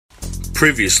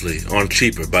Previously on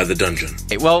Cheaper by the Dungeon.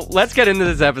 Well, let's get into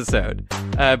this episode.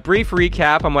 Brief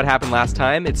recap on what happened last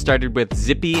time. It started with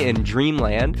Zippy in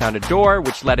Dreamland found a door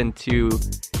which led into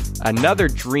another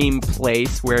dream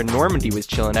place where Normandy was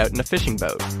chilling out in a fishing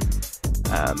boat.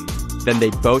 Then they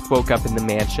both woke up in the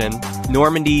mansion.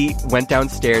 Normandy went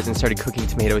downstairs and started cooking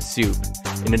tomato soup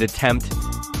in an attempt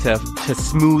to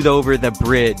smooth over the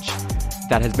bridge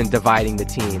that has been dividing the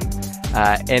team.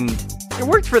 And it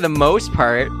worked for the most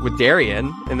part with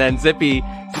Darian, and then Zippy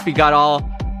got all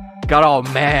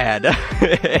mad,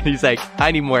 and he's like,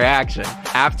 I need more action.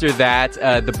 After that,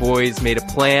 the boys made a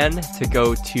plan to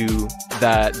go to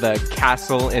the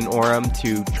castle in Orem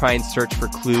to try and search for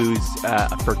clues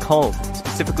for Colm.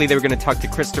 Specifically, they were going to talk to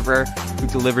Christopher, who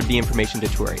delivered the information to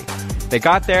Turi. They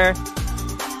got there.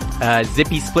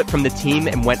 Zippy split from the team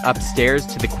and went upstairs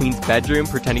to the queen's bedroom,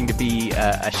 pretending to be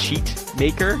a sheet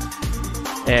maker.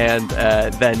 And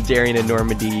then Darian and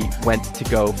Normandy went to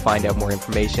go find out more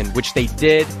information, which they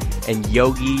did. And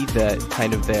Yogi,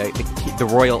 the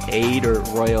royal aide or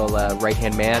royal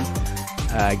right-hand man,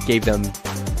 gave them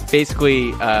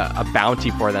basically a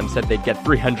bounty for them, said they'd get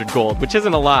 300 gold, which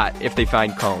isn't a lot if they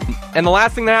find Colm. And the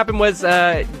last thing that happened was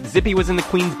Zippy was in the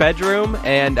queen's bedroom,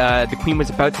 and the queen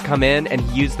was about to come in, and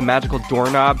he used the magical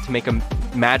doorknob to make a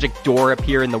magic door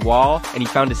appear in the wall, and he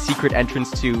found a secret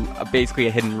entrance to basically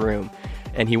a hidden room.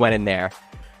 And he went in there,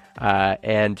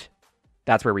 and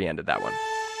that's where we ended that one.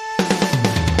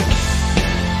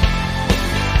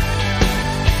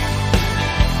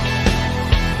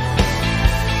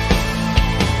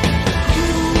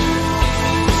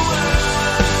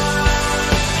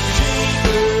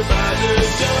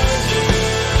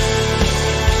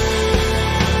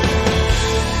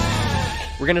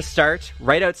 We're going to start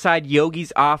right outside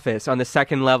Yogi's office on the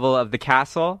second level of the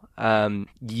castle.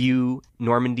 You,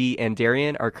 Normandy, and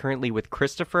Darian are currently with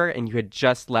Christopher, and you had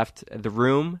just left the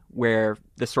room where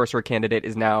the sorcerer candidate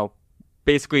is now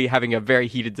basically having a very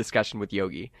heated discussion with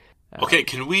Yogi. Okay,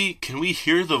 can we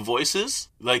hear the voices?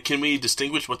 Like, can we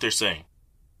distinguish what they're saying?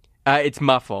 It's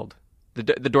muffled. The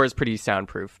door is pretty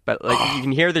soundproof, but you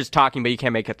can hear there's talking, but you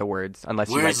can't make out the words unless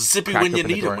you Where's Zippy when you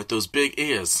need him with those big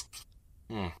ears?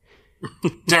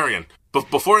 Darian,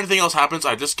 before anything else happens,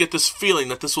 I just get this feeling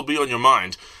that this will be on your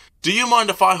mind. Do you mind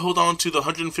if I hold on to the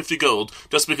 150 gold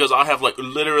just because I have,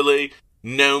 literally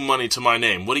no money to my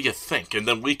name? What do you think? And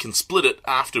then we can split it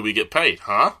after we get paid,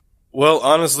 huh? Well,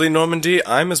 honestly, Normandy,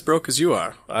 I'm as broke as you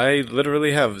are. I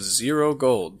literally have 0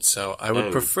 gold, so I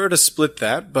would prefer to split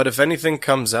that, but if anything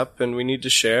comes up and we need to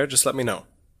share, just let me know.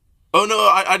 Oh, no,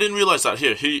 I didn't realize that.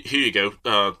 Here you go.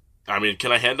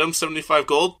 Can I hand him 75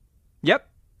 gold? Yep.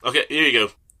 Okay, here you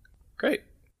go. Great.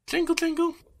 Tingle,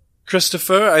 tingle.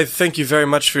 Christopher, I thank you very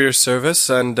much for your service,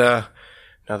 and now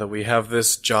that we have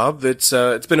this job, it's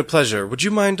been a pleasure. Would you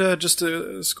mind just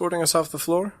escorting us off the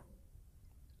floor?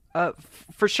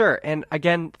 For sure. And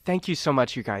again, thank you so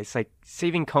much, you guys.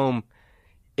 Saving Colm,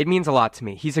 it means a lot to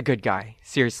me. He's a good guy.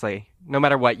 Seriously. No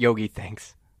matter what Yogi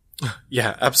thinks.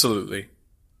 Yeah, absolutely.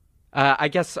 I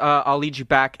guess I'll lead you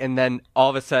back, and then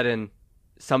all of a sudden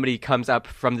somebody comes up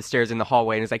from the stairs in the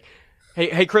hallway and is like,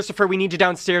 Hey, Christopher, we need you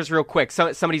downstairs real quick.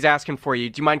 Somebody's asking for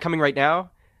you. Do you mind coming right now?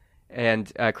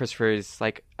 And Christopher is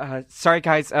like, sorry,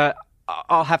 guys.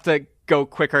 I'll have to go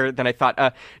quicker than I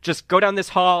thought. Just go down this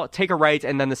hall, take a right,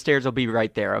 and then the stairs will be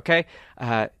right there, okay?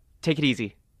 Take it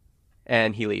easy.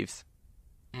 And he leaves.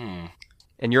 And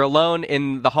you're alone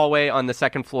in the hallway on the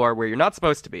second floor where you're not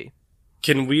supposed to be.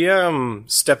 Can we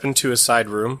step into a side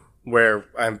room where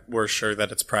we're sure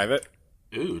that it's private?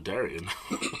 Ooh, Darian.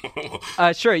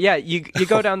 Sure, yeah. You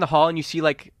go down the hall and you see,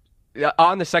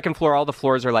 on the second floor, all the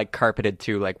floors are, carpeted,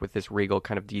 too, with this regal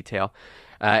kind of detail.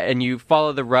 And you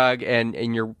follow the rug,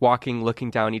 and you're walking,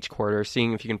 looking down each corridor,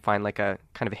 seeing if you can find, a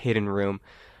kind of a hidden room.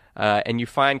 And you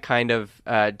find kind of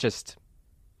just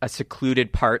a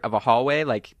secluded part of a hallway.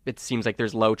 It seems like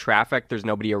there's low traffic. There's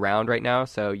nobody around right now,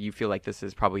 so you feel like this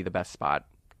is probably the best spot.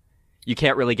 You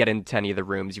can't really get into any of the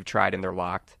rooms. You've tried, and they're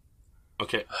locked.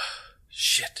 Okay.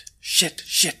 Shit.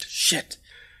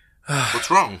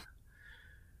 What's wrong?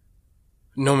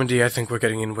 Normandy, I think we're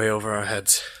getting in way over our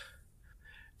heads.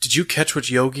 Did you catch what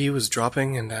Yogi was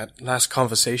dropping in that last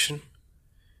conversation?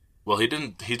 Well, he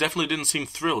definitely didn't seem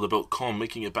thrilled about Colm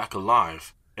making it back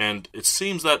alive. And it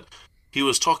seems that he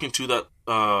was talking to that,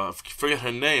 I forget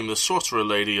her name, the sorcerer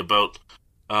lady about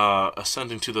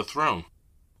ascending to the throne.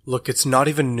 Look, it's not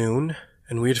even noon,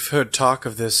 and we've heard talk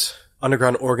of this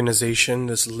underground organization,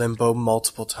 this limbo,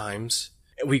 multiple times.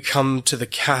 We come to the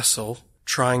castle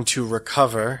trying to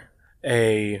recover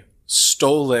a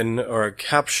stolen or a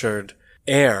captured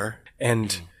heir,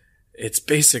 and it's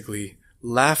basically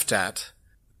laughed at.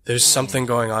 There's something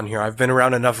going on here. I've been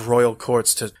around enough royal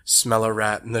courts to smell a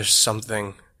rat, and there's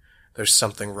something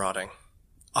rotting.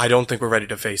 I don't think we're ready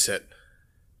to face it.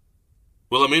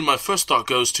 Well, I mean, my first thought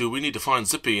goes to we need to find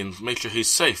Zippy and make sure he's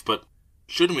safe, but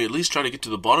shouldn't we at least try to get to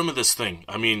the bottom of this thing?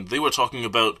 I mean, they were talking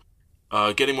about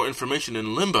getting more information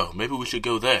in Limbo. Maybe we should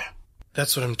go there.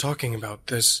 That's what I'm talking about.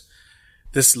 This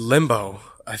Limbo,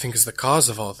 I think, is the cause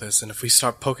of all this, and if we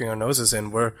start poking our noses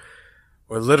in, we're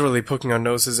literally poking our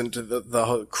noses into the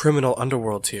whole criminal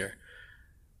underworld here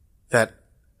that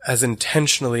has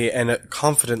intentionally and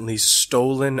confidently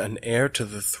stolen an heir to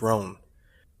the throne.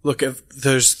 Look, if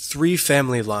there's 3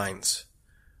 family lines,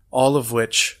 all of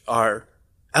which are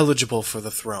eligible for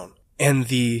the throne, and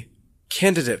the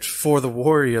candidate for the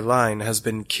warrior line has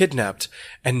been kidnapped,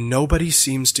 and nobody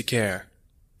seems to care.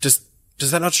 Does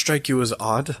that not strike you as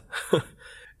odd?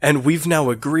 And we've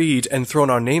now agreed and thrown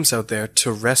our names out there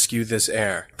to rescue this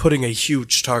heir, putting a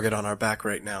huge target on our back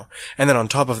right now. And then on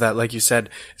top of that, like you said,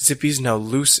 Zippy's now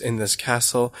loose in this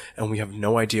castle, and we have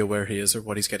no idea where he is or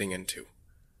what he's getting into.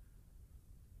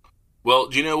 Well,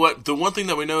 do you know what? The one thing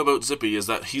that we know about Zippy is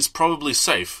that he's probably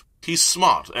safe. He's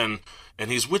smart, and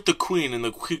he's with the Queen, and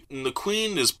the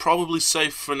Queen is probably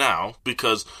safe for now,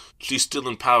 because she's still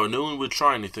in power. No one would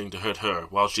try anything to hurt her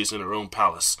while she's in her own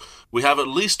palace. We have at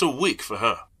least a week for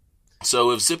her.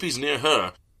 So if Zippy's near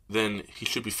her, then he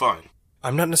should be fine.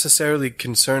 I'm not necessarily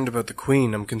concerned about the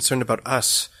Queen. I'm concerned about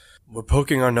us. We're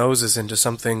poking our noses into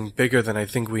something bigger than I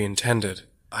think we intended.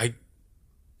 I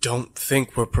don't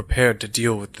think we're prepared to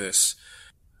deal with this.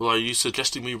 Well, are you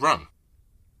suggesting we run?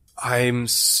 I'm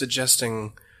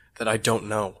suggesting that I don't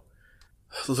know.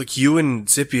 Look, you and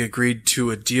Zippy agreed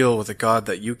to a deal with a god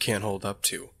that you can't hold up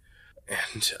to.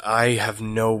 And I have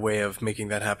no way of making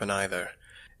that happen either.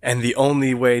 And the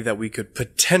only way that we could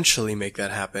potentially make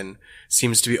that happen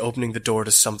seems to be opening the door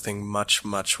to something much,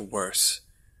 much worse.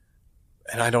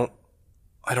 And I don't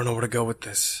know where to go with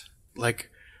this.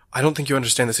 Like, I don't think you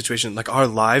understand the situation. Like, our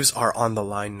lives are on the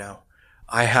line now.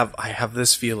 I have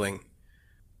this feeling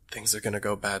things are gonna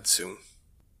go bad soon.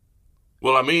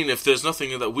 Well, I mean, if there's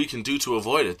nothing that we can do to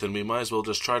avoid it, then we might as well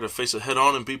just try to face it head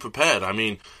on and be prepared. I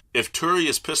mean, if Turi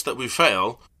is pissed that we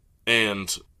fail,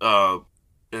 and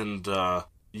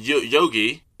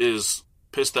Yogi is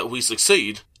pissed that we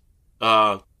succeed,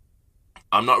 I'm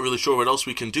not really sure what else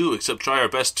we can do except try our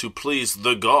best to please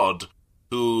the god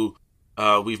who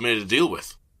we've made a deal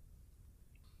with.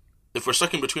 If we're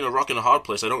stuck in between a rock and a hard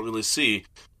place, I don't really see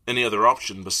any other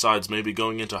option besides maybe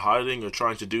going into hiding or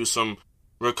trying to do some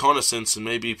reconnaissance and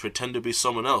maybe pretend to be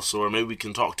someone else, or maybe we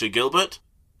can talk to Gilbert.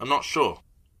 I'm not sure.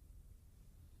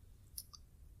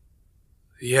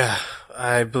 Yeah,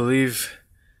 I believe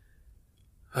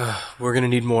we're gonna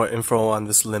need more info on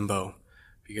this Limbo.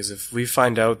 Because if we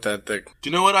find out that the... Do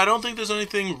you know what? I don't think there's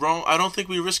anything wrong. I don't think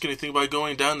we risk anything by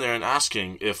going down there and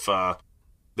asking if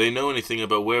they know anything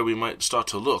about where we might start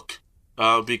to look.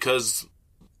 Because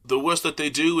the worst that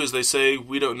they do is they say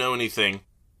we don't know anything.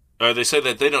 Or they say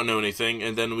that they don't know anything,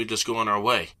 and then we just go on our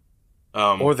way.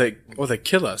 Or they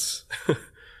kill us.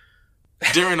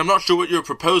 Darren, I'm not sure what you're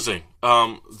proposing.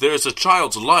 There's a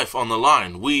child's life on the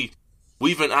line. We've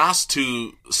been asked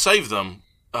to save them.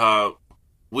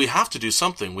 We have to do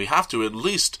something. We have to at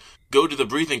least go to the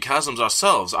breathing chasms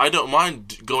ourselves. I don't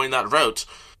mind going that route,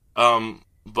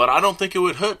 but I don't think it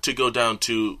would hurt to go down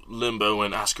to Limbo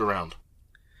and ask around.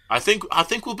 I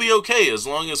think we'll be okay as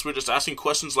long as we're just asking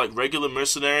questions like regular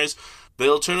mercenaries.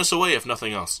 They'll turn us away if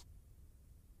nothing else.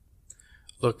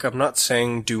 Look, I'm not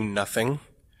saying do nothing.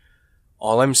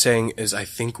 All I'm saying is I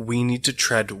think we need to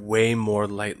tread way more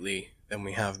lightly than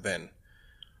we have been.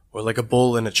 We're like a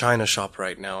bull in a china shop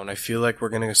right now, and I feel like we're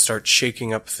going to start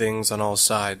shaking up things on all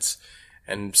sides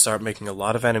and start making a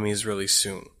lot of enemies really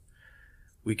soon.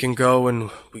 We can go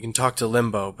and we can talk to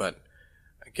Limbo, but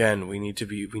again, we need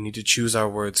to choose our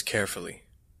words carefully.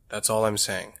 That's all I'm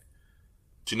saying.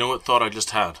 Do you know what thought I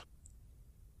just had?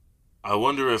 I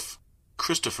wonder if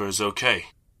Christopher is okay.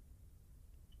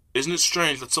 Isn't it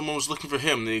strange that someone was looking for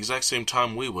him the exact same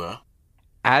time we were?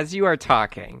 As you are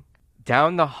talking,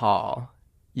 down the hall,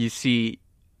 you see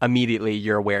immediately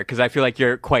you're aware, because I feel like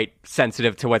you're quite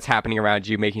sensitive to what's happening around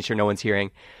you, making sure no one's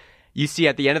hearing. You see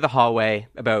at the end of the hallway,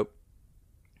 about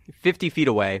 50 feet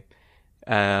away,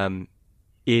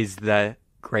 is the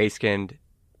gray-skinned,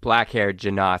 black-haired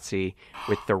Genasi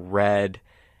with the red,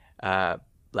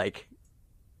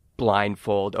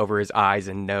 blindfold over his eyes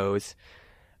and nose.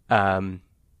 And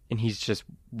he's just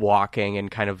walking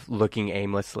and kind of looking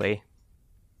aimlessly.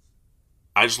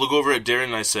 I just look over at Darren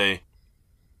and I say,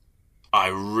 I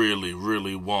really,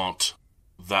 really want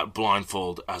that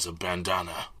blindfold as a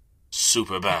bandana.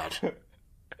 Super bad.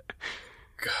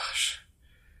 God,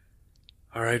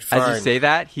 All right, fine. As you say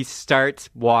that, he starts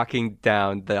walking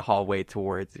down the hallway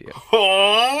towards you.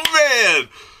 Oh, man!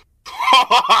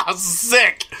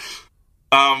 Sick!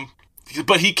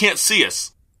 But he can't see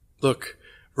us. Look,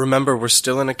 remember, we're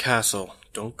still in a castle.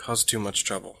 Don't cause too much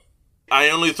trouble. I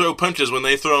only throw punches when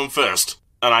they throw them first.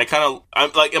 And I'm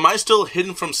like, am I still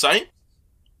hidden from sight?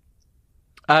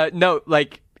 No,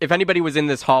 like, if anybody was in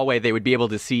this hallway, they would be able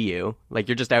to see you. Like,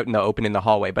 you're just out in the open in the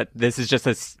hallway, but this is just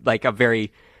a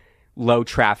very low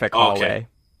traffic hallway.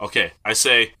 Okay. I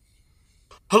say,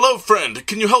 hello, friend.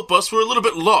 Can you help us? We're a little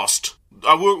bit lost.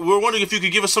 We're wondering if you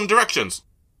could give us some directions.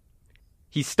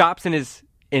 He stops in his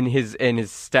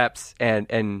steps,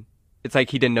 and it's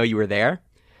like he didn't know you were there.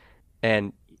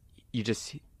 And you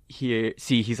just see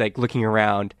he's like looking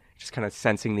around, just kind of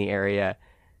sensing the area.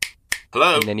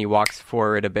 Hello? And then he walks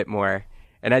forward a bit more.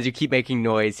 And as you keep making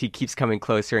noise, he keeps coming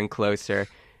closer and closer.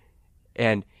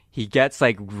 And he gets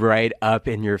like right up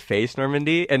in your face,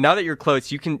 Normandy. And now that you're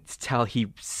close, you can tell he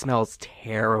smells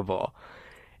terrible.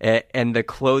 And the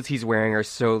clothes he's wearing are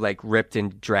so like ripped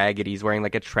and dragged. He's wearing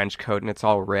like a trench coat and it's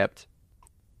all ripped.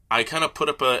 I kind of put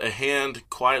up a hand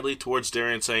quietly towards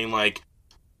Darian saying like,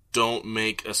 don't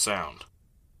make a sound.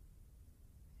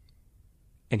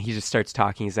 And he just starts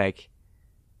talking. He's like,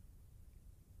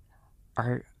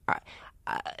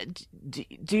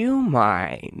 do you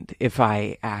mind if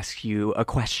I ask you a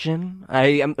question? I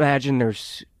imagine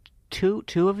there's two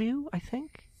of you, I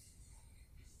think?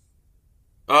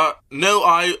 No,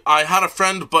 I had a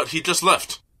friend, but he just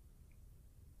left.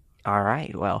 All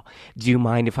right, well, do you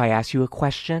mind if I ask you a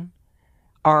question?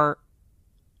 Are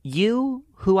you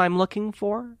who I'm looking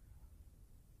for?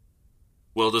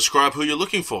 Well, describe who you're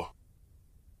looking for.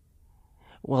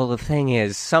 Well, the thing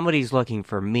is, somebody's looking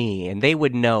for me, and they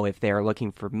would know if they're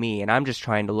looking for me, and I'm just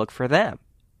trying to look for them.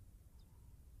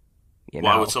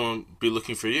 Why would someone be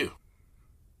looking for you?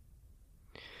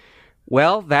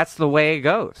 Well, that's the way it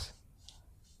goes.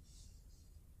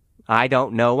 I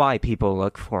don't know why people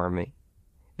look for me.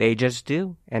 They just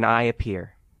do, and I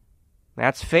appear.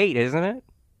 That's fate, isn't it?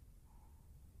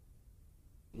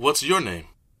 What's your name?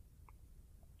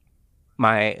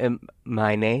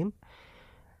 My name?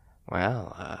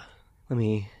 Well, let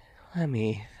me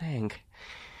think.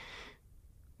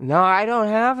 No, I don't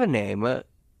have a name.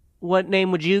 What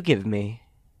name would you give me?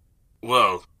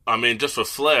 Well, I mean, just for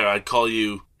flair, I'd call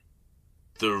you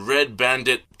the Red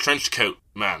Bandit Trenchcoat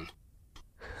Man.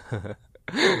 Do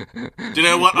you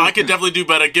know what? I could definitely do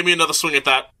better. Give me another swing at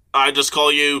that. I just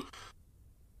call you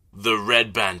the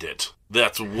Red Bandit.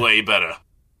 That's way better.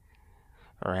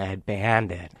 Red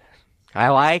Bandit. I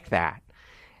like that.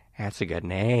 That's a good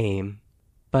name.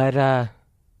 But,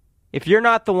 if you're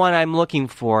not the one I'm looking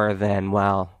for, then,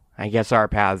 well, I guess our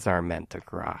paths aren't meant to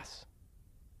cross.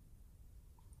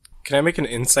 Can I make an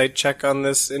insight check on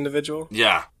this individual?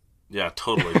 Yeah,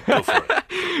 totally. Go for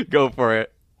it. Go for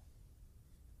it.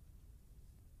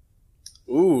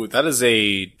 Ooh, that is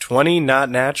a 20 not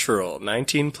natural.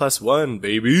 19 plus 1,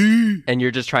 baby. And you're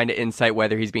just trying to insight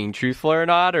whether he's being truthful or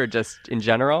not, or just in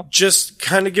general? Just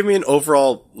kind of give me an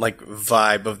overall, like,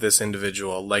 vibe of this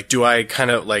individual. Like, do I kind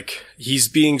of, like, he's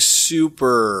being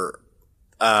super,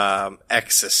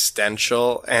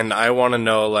 existential, and I want to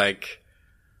know, like,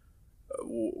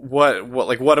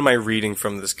 what am I reading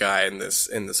from this guy in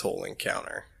this whole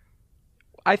encounter?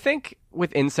 I think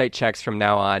with insight checks from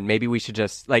now on, maybe we should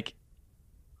just, like,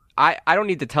 I don't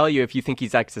need to tell you if you think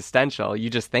he's existential. You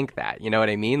just think that. You know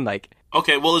what I mean? Like,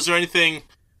 okay, well, is there anything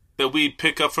that we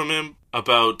pick up from him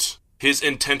about his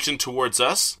intention towards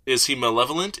us? Is he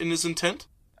malevolent in his intent?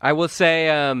 I will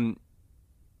say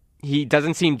he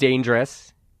doesn't seem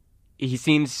dangerous. He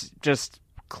seems just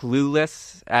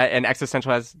clueless and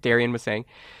existential, as Darian was saying,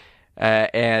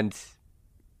 and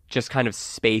just kind of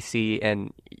spacey.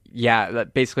 And yeah,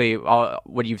 basically all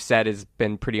what you've said has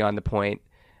been pretty on the point.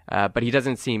 But he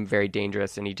doesn't seem very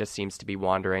dangerous, and he just seems to be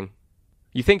wandering.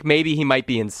 You think maybe he might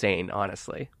be insane,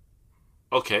 honestly.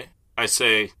 Okay, I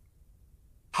say,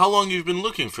 how long have you been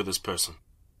looking for this person?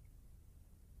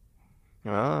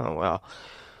 Oh, well,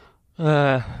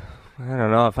 I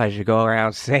don't know if I should go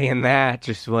around saying that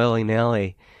just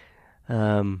willy-nilly.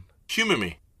 Humor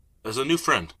me, as a new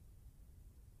friend.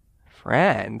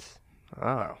 Friends?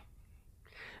 Oh.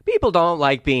 People don't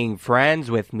like being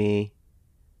friends with me.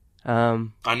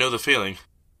 I know the feeling.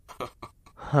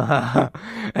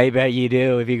 I bet you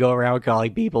do if you go around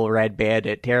calling people Red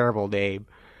Bandit. Terrible name.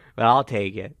 But I'll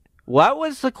take it. What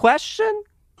was the question?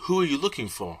 Who are you looking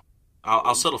for?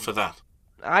 I'll settle for that.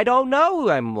 I don't know who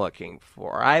I'm looking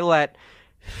for. I let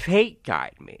fate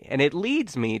guide me, and it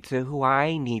leads me to who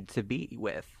I need to be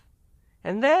with.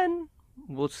 And then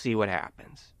we'll see what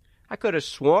happens. I could have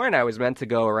sworn I was meant to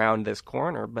go around this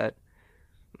corner, but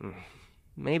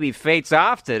maybe fate's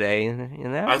off today. You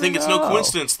never I think it's no know.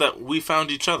 coincidence that we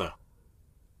found each other.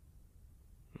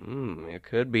 You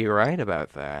could be right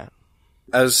about that.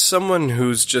 As someone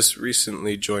who's just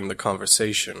recently joined the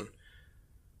conversation,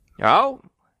 Oh,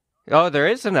 there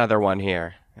is another one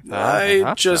here. I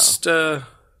thought just so.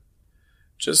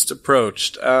 just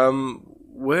approached.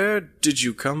 Where did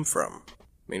you come from? I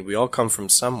mean, we all come from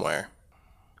somewhere.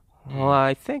 Well,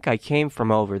 I think I came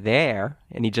from over there,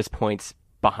 and he just points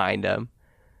behind him,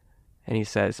 and he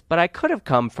says, "But I could have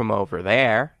come from over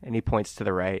there," and he points to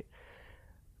the right.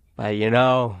 But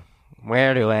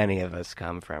where do any of us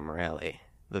come from, really?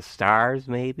 The stars,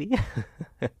 maybe?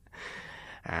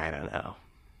 I don't know.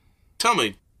 Tell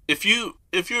me, if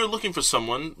you're looking for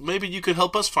someone, maybe you could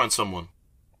help us find someone.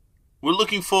 We're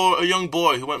looking for a young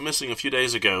boy who went missing a few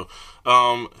days ago.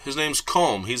 His name's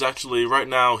Colm. He's actually, right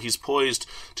now, he's poised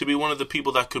to be one of the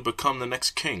people that could become the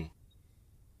next king.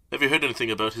 Have you heard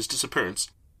anything about his disappearance?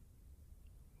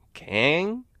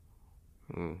 King?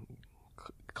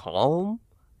 Calm?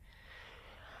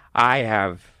 I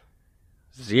have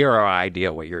zero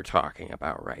idea what you're talking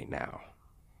about right now.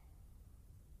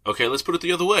 Okay, let's put it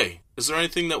the other way. Is there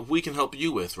anything that we can help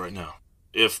you with right now?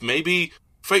 If maybe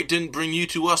fate didn't bring you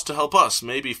to us to help us,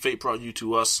 maybe fate brought you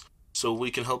to us so we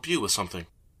can help you with something.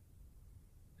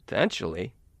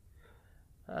 Potentially.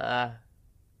 You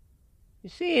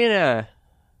seen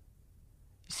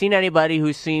anybody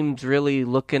who seems really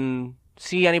looking...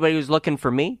 See anybody who's looking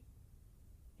for me?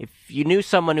 If you knew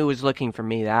someone who was looking for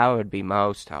me, that would be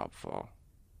most helpful.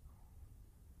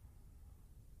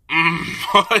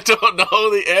 I don't know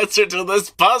the answer to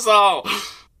this puzzle.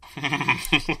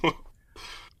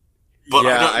 But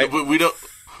Yeah,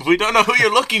 we don't know who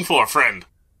you're looking for, friend.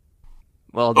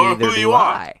 Well, Or neither who do you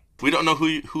are. I. We don't know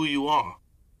who you are.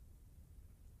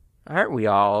 Aren't we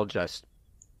all just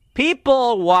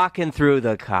people walking through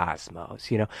the cosmos?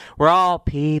 We're all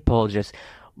people just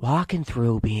walking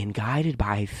through, being guided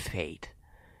by fate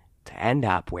to end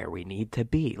up where we need to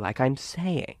be, like I'm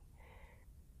saying.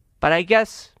 But I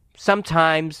guess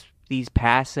sometimes these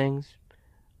passings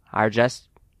are just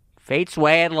fate's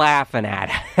way of laughing at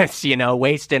us,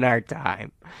 wasting our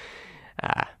time.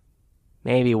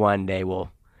 Maybe one day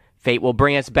fate will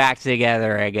bring us back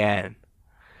together again.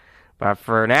 But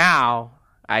for now,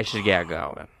 I should get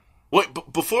going. Wait,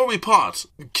 before we part,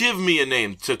 give me a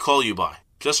name to call you by,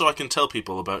 just so I can tell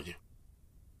people about you.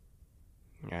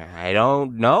 I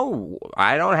don't know.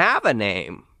 I don't have a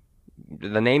name.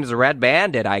 The name's the Red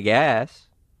Bandit, I guess.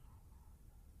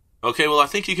 Okay, well, I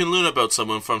think you can learn about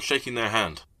someone from shaking their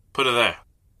hand. Put it there.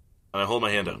 And I hold my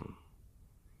hand out.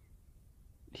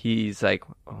 He's like,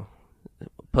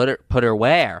 put her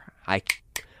where?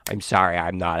 I'm sorry,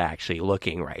 I'm not actually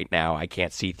looking right now. I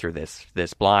can't see through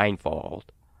this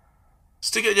blindfold.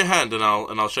 Stick out your hand and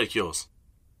I'll shake yours.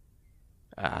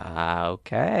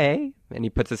 Okay. And he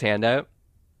puts his hand out.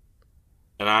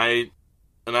 And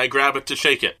I grab it to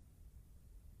shake it.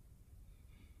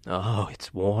 Oh,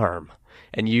 it's warm.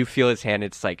 And you feel his hand,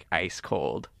 it's like ice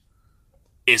cold.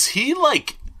 Is he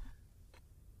like...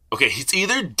 Okay, he's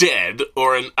either dead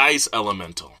or an ice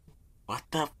elemental. What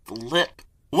the flip?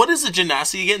 What is a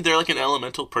Genasi again? They're like an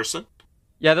elemental person?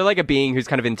 Yeah, they're like a being who's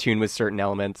kind of in tune with certain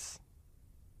elements.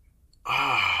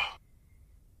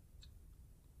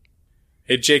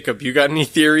 Hey, Jacob, you got any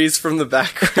theories from the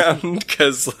background?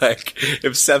 Because,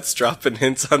 if Seth's dropping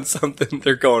hints on something,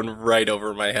 they're going right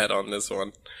over my head on this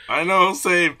one. I know,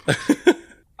 same.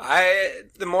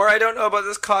 The more I don't know about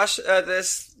this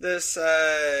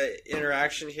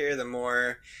interaction here, the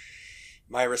more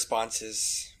my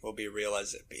responses will be real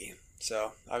as it be.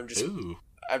 So I'm just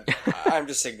I'm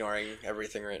just ignoring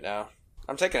everything right now.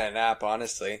 I'm taking a nap,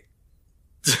 honestly.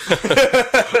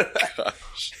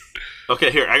 Gosh.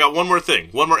 Okay, here, I got one more thing.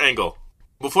 One more angle.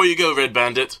 Before you go, Red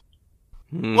Bandit,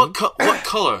 what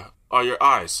color are your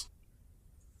eyes?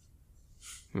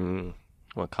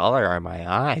 What color are my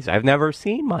eyes? I've never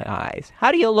seen my eyes.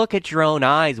 How do you look at your own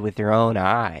eyes with your own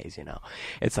eyes,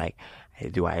 It's like,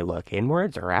 do I look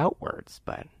inwards or outwards?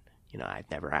 But,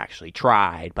 I've never actually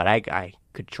tried, but I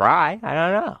could try. I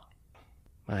don't know.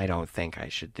 I don't think I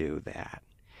should do that.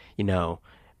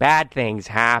 Bad things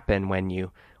happen when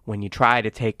you try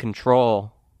to take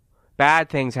control. Bad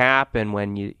things happen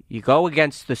when you go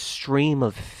against the stream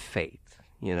of fate.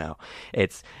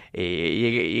 It's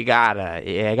you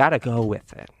gotta go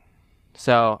with it.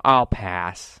 So I'll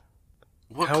pass.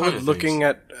 How would looking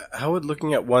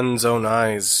at one's own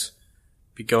eyes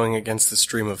be going against the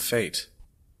stream of fate?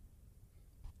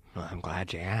 Well, I'm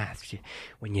glad you asked.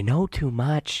 When you know too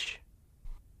much,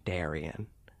 Darian,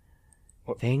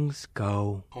 things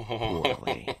go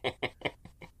poorly.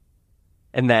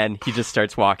 And then he just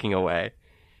starts walking away.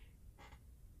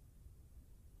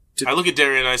 I look at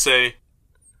Darian and I say,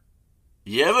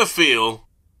 you ever feel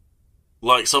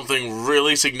like something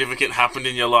really significant happened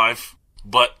in your life,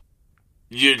 but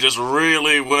you just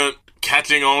really weren't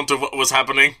catching on to what was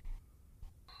happening?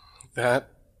 That,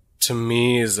 to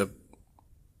me, is a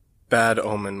bad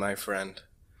omen, my friend.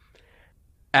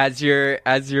 As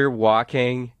you're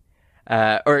walking,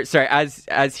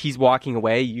 as he's walking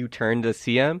away, you turn to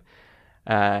see him,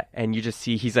 and you just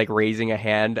see he's like raising a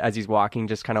hand as he's walking,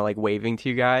 just kind of like waving to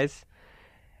you guys.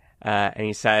 And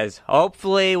he says,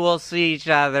 hopefully we'll see each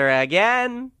other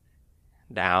again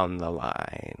down the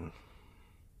line.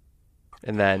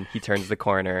 And then he turns the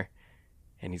corner,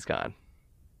 and he's gone.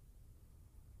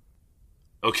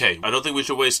 Okay, I don't think we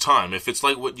should waste time. If it's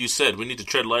like what you said, we need to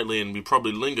tread lightly, and we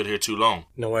probably lingered here too long.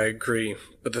 No, I agree.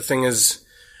 But the thing is,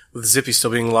 with Zippy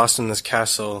still being lost in this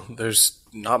castle, there's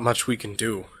not much we can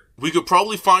do. We could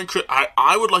probably find...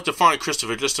 I would like to find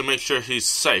Christopher just to make sure he's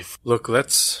safe. Look,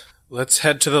 let's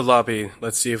head to the lobby.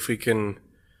 Let's see if we can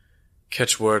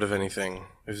catch word of anything.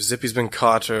 If Zippy's been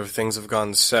caught or if things have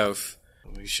gone south,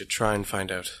 we should try and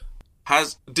find out.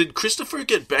 Did Christopher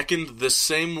get beckoned the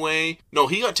same way? No,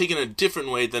 he got taken a different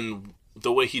way than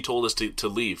the way he told us to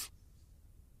leave.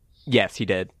 Yes, he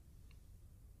did.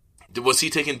 Was he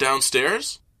taken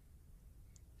downstairs?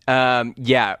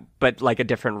 Yeah, but like a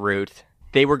different route.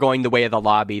 They were going the way of the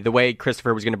lobby. The way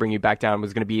Christopher was going to bring you back down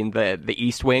was going to be in the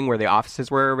east wing where the offices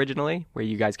were originally, where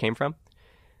you guys came from.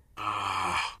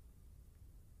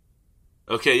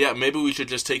 Okay, yeah, maybe we should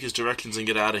just take his directions and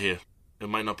get out of here. It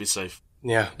might not be safe.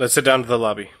 Yeah, let's head down to the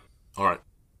lobby. Alright.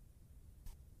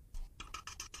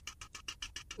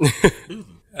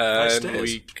 And stairs.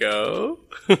 we go.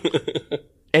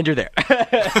 And you're there.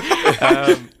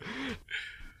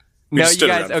 We No, just you stood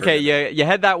guys, around for a okay, minute. you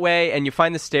head that way, and you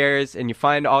find the stairs, and you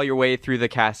find all your way through the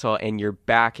castle, and you're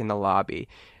back in the lobby.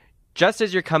 Just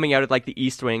as you're coming out of, like, the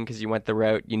east wing, because you went the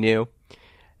route you knew,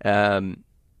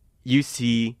 you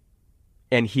see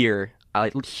and hear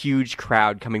a huge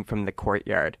crowd coming from the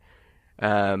courtyard.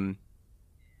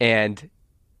 And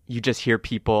you just hear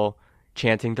people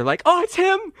chanting. They're like, oh, it's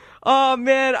him! Oh,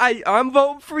 man, I'm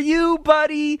voting for you,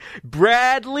 buddy!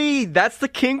 Bradley! That's the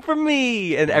king for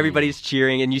me! And everybody's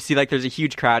cheering, and you see, like, there's a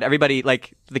huge crowd. Everybody,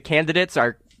 like, the candidates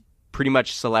are pretty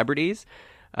much celebrities,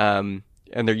 and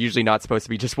they're usually not supposed to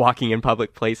be just walking in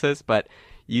public places, but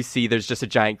you see there's just a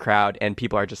giant crowd, and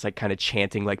people are just, like, kind of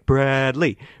chanting, like,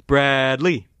 Bradley!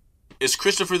 Bradley! Is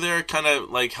Christopher there kind of,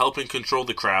 like, helping control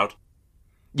the crowd?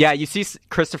 Yeah, you see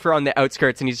Christopher on the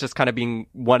outskirts, and he's just kind of being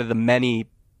one of the many,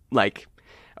 like,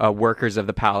 workers of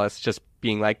the palace, just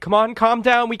being like, come on, calm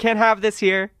down, we can't have this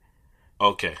here.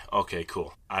 Okay,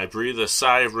 cool. I breathe a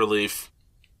sigh of relief,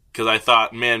 because I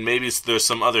thought, man, maybe there's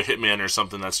some other hitman or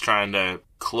something that's trying to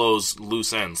close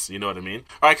loose ends, you know what I mean?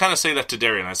 Or I kind of say that to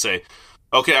Darian, I say,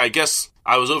 okay, I guess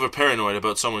I was over-paranoid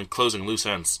about someone closing loose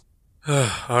ends.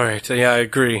 Alright, yeah, I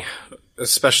agree.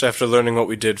 Especially after learning what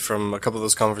we did from a couple of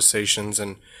those conversations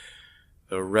and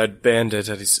the Red Bandit,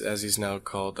 as he's now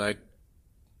called. I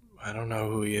don't know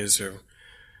who he is or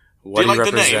what he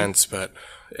represents, but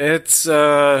it's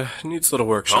needs a little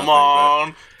workshop. Come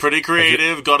on, pretty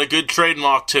creative, got a good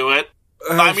trademark to it.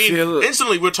 I mean,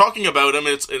 instantly we're talking about him.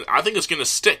 I think it's going to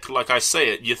stick. Like I say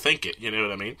it, you think it. You know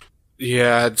what I mean?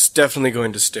 Yeah, it's definitely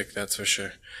going to stick. That's for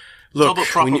sure. Look, how about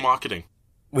proper marketing?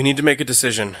 We need to make a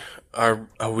decision. Are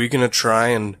we going to try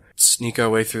and sneak our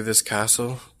way through this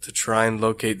castle to try and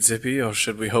locate Zippy, or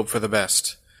should we hope for the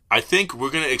best? I think we're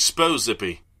going to expose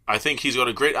Zippy. I think he's got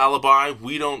a great alibi.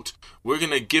 We're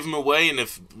going to give him away, and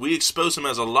if we expose him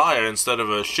as a liar instead of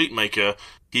a sheet maker,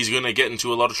 he's going to get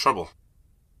into a lot of trouble.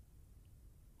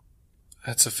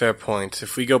 That's a fair point.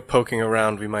 If we go poking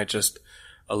around, we might just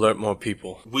alert more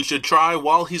people. We should try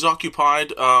while he's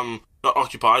occupied, while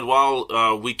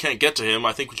we can't get to him.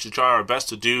 I think we should try our best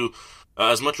to do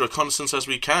as much reconnaissance as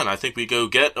we can. I think we go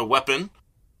get a weapon,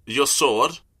 your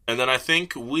sword, and then I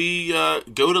think we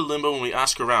go to Limbo and we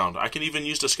ask around. I can even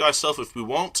use disguise self if we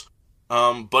want,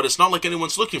 but it's not like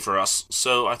anyone's looking for us,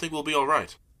 so I think we'll be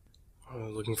alright.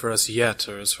 Looking for us yet,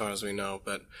 or as far as we know,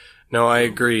 but no, I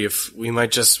agree. If we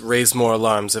might just raise more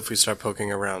alarms if we start poking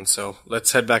around, so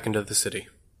let's head back into the city.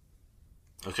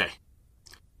 Okay.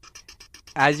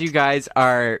 As you guys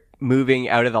are moving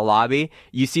out of the lobby,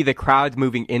 you see the crowd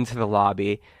moving into the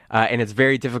lobby, and it's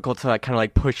very difficult to kind of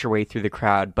like push your way through the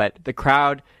crowd, but the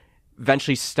crowd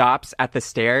eventually stops at the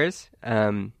stairs,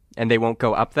 and they won't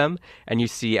go up them, and you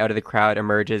see out of the crowd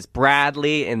emerges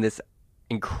Bradley in this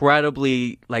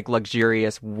incredibly like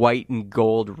luxurious white and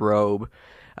gold robe,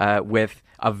 with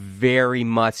a very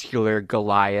muscular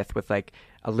Goliath with like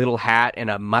a little hat and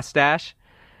a mustache.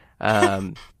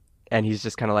 And he's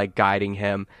just kind of like guiding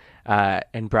him.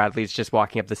 And Bradley's just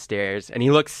walking up the stairs, and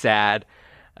he looks sad.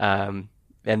 And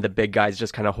the big guy's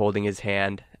just kind of holding his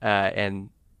hand. And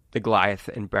the Goliath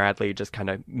and Bradley just kind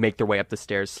of make their way up the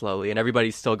stairs slowly. And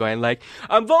everybody's still going like,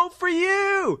 I'm voting for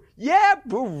you! Yeah,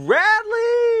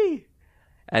 Bradley!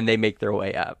 And they make their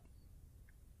way up.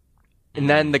 And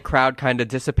then the crowd kind of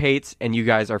dissipates, and you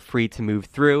guys are free to move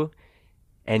through,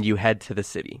 and you head to the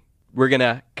city. We're going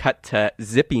to cut to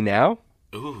Zippy now.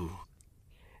 Ooh.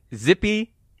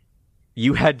 Zippy,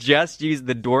 you had just used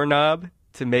the doorknob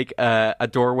to make a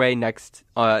doorway next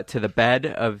to the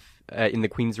bed in the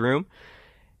queen's room,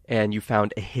 and you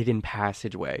found a hidden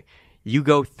passageway. You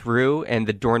go through, and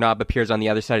the doorknob appears on the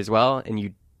other side as well,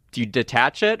 and do you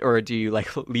detach it, or do you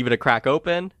like leave it a crack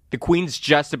open? The queen's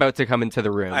just about to come into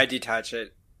the room. I detach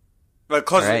it. But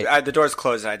close right. The door's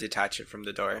closed, and I detach it from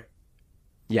the door.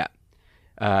 Yeah.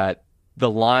 The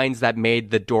lines that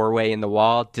made the doorway in the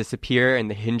wall disappear, and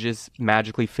the hinges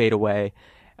magically fade away,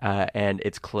 and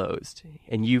it's closed.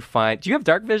 And you find... Do you have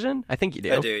dark vision? I think you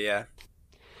do. I do, yeah.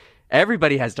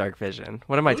 Everybody has dark vision.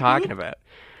 What am I talking about?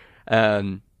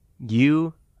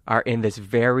 You are in this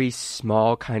very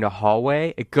small kind of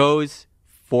hallway. It goes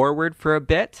forward for a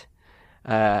bit,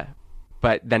 but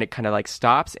then it kind of like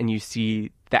stops, and you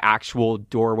see the actual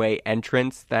doorway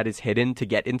entrance that is hidden to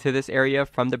get into this area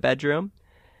from the bedroom.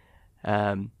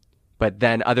 But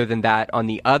then other than that, on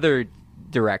the other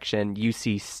direction, you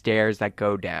see stairs that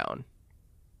go down.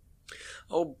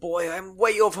 Oh boy, I'm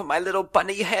way over my little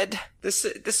bunny head.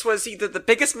 This was either the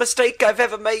biggest mistake I've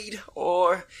ever made,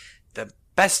 or the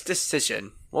best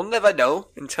decision. We'll never know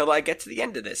until I get to the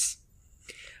end of this.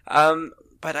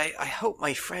 But I hope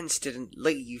my friends didn't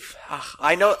leave.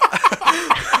 I know...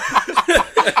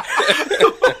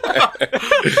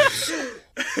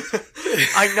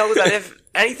 I know that if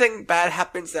anything bad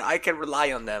happens, that I can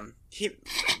rely on them.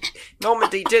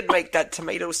 Normandy did make that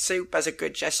tomato soup as a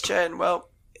good gesture, and well,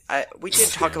 we did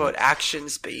talk about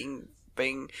actions being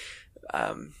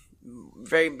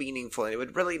very meaningful, and it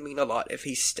would really mean a lot if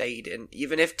he stayed, and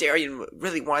even if Darian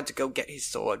really wanted to go get his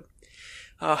sword.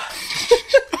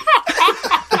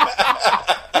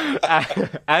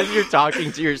 As you're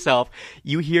talking to yourself,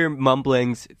 you hear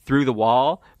mumblings through the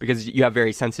wall because you have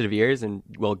very sensitive ears and,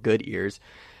 well, good ears.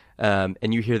 And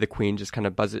you hear the queen just kind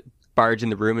of barge in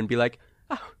the room and be like,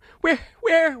 oh, where,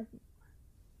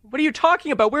 what are you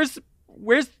talking about? Where's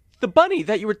the bunny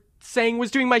that you were saying was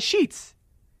doing my sheets?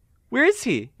 Where is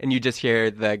he? And you just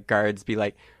hear the guards be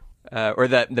like, or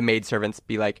the maidservants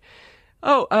be like,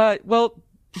 oh, well,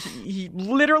 he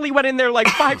literally went in there like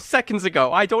 5 seconds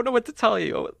ago. I don't know what to tell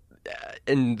you.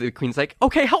 And the queen's like,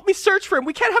 okay, help me search for him.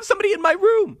 We can't have somebody in my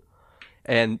room.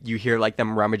 And you hear like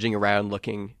them rummaging around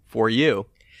looking for you.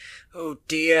 Oh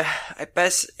dear,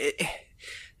 this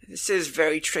is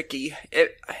very tricky.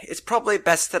 It's probably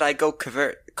best that I go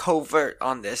covert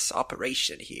on this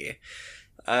operation here.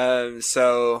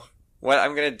 So what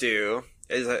I'm gonna do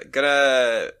is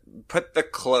gonna put the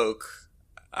cloak.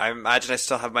 I imagine I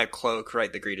still have my cloak,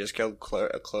 right? The Greeters Guild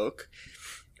cloak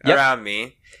around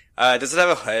me. Does it have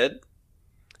a hood?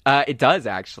 It does,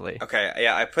 actually. Okay,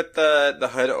 yeah, I put the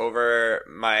hood over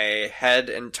my head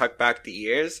and tuck back the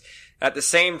ears. At the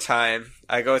same time,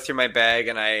 I go through my bag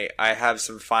and I have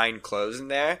some fine clothes in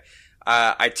there.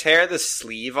 I tear the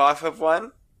sleeve off of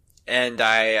one and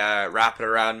I wrap it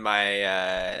around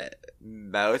my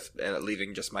mouth,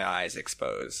 leaving just my eyes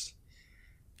exposed.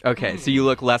 Okay, so you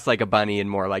look less like a bunny and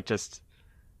more like just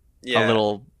a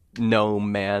little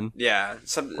gnome man. Yeah,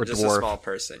 just dwarf. A small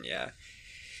person, yeah.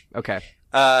 Okay.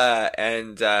 But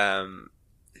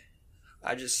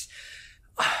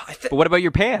what about your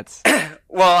pants?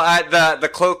 Well, the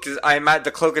cloak is.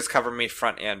 The cloak is covering me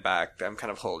front and back. I'm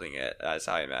kind of holding it. That's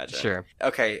how I imagine. Sure.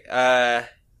 Okay.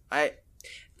 I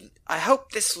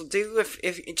hope this will do.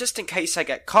 If just in case I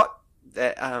get caught,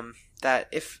 that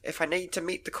if I need to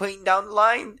meet the queen down the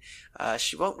line,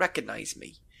 she won't recognize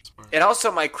me. And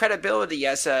also my credibility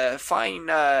as a fine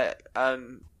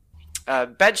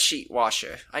bedsheet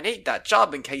washer. I need that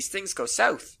job in case things go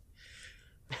south.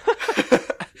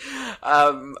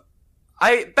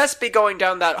 I best be going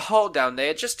down that hall down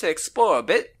there just to explore a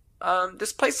bit.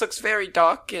 This place looks very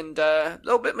dark and a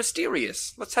little bit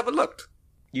mysterious. Let's have a look.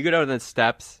 You go down the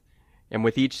steps, and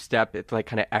with each step, it like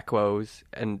kind of echoes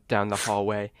and down the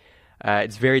hallway.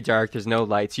 It's very dark. There's no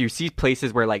lights. You see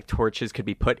places where like torches could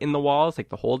be put in the walls, like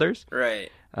the holders.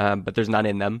 Right. But there's none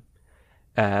in them.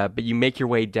 But you make your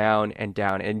way down,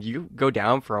 and you go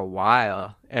down for a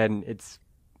while, and it's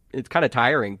kind of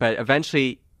tiring. But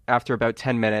eventually, after about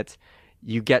 10 minutes,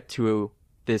 you get to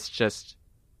this just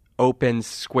open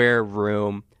square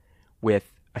room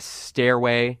with a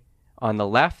stairway on the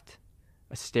left,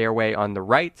 a stairway on the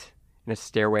right, and a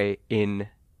stairway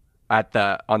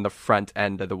on the front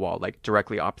end of the wall, like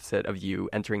directly opposite of you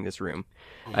entering this room.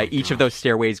 Each of those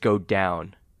stairways go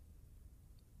down.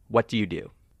 What do you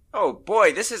do? Oh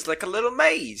boy, this is like a little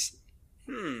maze.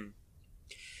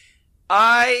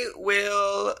 I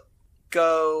will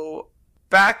go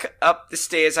back up the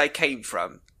stairs I came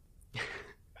from.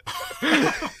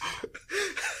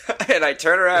 And I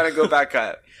turn around and go back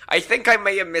up. I think I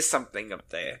may have missed something up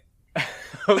there.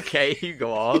 Okay, you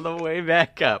go all the way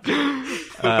back up.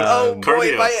 Oh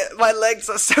boy, my legs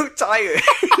are so tired.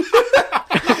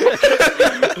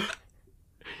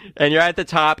 And you're at the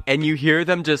top, and you hear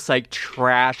them just like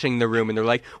trashing the room, and they're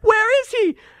like, "Where is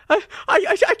he?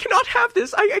 I cannot have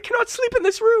this. I cannot sleep in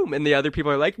this room." And the other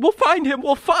people are like, "We'll find him.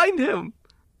 We'll find him."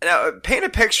 Now, paint a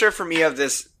picture for me of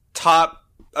this top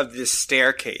of this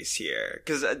staircase here,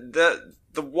 because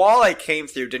the wall I came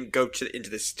through didn't go into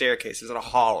the staircase. It was in a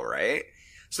hall, right?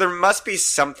 So there must be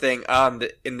something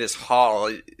in this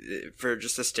hall for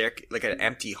just a stair, like an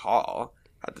empty hall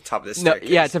at the top of this staircase.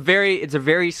 No, yeah, it's a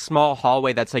very small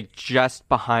hallway that's like just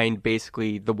behind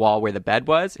basically the wall where the bed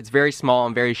was. It's very small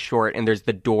and very short, and there's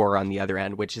the door on the other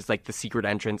end, which is like the secret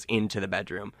entrance into the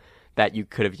bedroom that you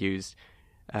could have used.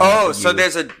 So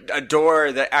there's a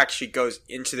door that actually goes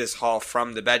into this hall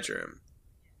from the bedroom.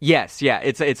 Yes, yeah,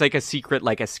 it's like a secret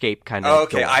like escape kind of.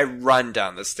 Okay, door. I run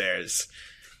down the stairs.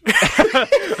 Back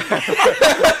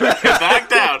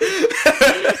down.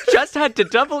 Just had to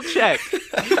double check.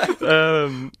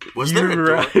 Was there a door?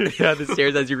 Run down the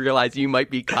stairs as you realize you might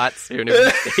be caught soon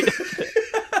if you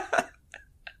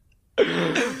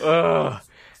stay.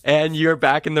 And you're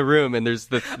back in the room, and there's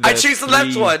the I choose the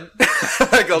left one.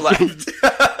 I go left.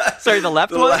 Sorry, the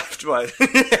left one? The left one.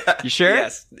 Yeah. You sure?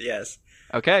 Yes.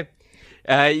 Okay.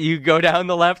 You go down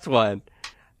the left one.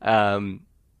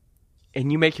 And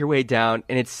you make your way down,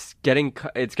 and it's getting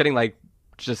like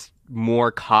just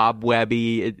more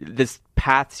cobwebby. This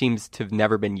path seems to have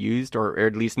never been used, or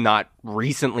at least not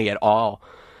recently at all.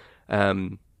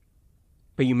 But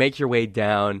you make your way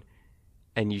down,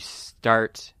 and you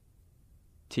start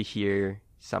to hear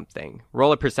something.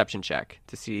 Roll a perception check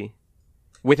to see,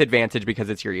 with advantage because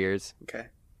it's your ears. Okay.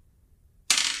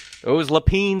 Those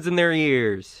lapines in their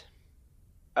ears.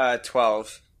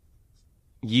 12.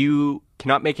 You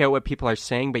cannot make out what people are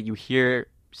saying, but you hear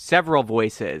several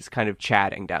voices kind of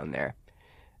chatting down there.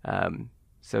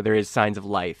 So there is signs of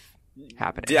life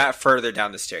happening. Yeah, further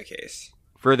down the staircase.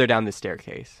 Further down the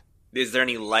staircase. Is there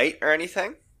any light or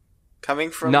anything coming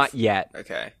from? Not yet.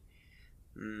 Okay.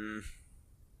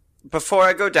 Before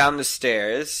I go down the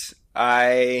stairs,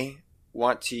 I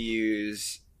want to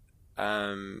use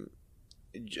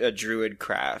a druid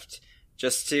craft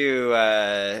just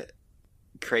to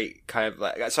create kind of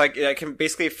like, so I can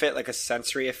basically fit like a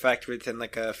sensory effect within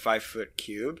like a 5-foot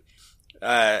cube.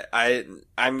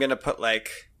 I'm gonna put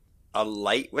like a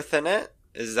light within it.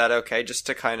 Is that okay? Just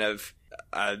to kind of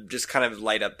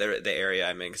light up the area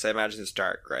I'm in, because I imagine it's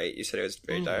dark, right? You said it was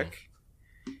very dark.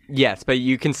 Yes, but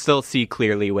you can still see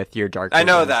clearly with your dark vision.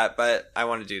 I know that, but I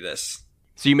want to do this.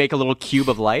 So you make a little cube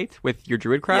of light with your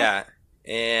druid craft? Yeah,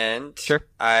 and sure.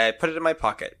 I put it in my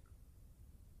pocket.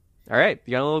 All right,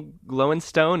 you got a little glowing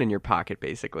stone in your pocket,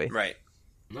 basically. Right.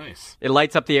 Nice. It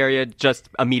lights up the area just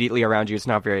immediately around you. It's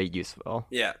not very useful.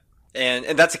 Yeah, and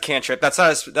that's a cantrip. It's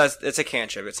a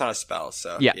cantrip. It's not a spell.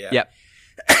 So yeah.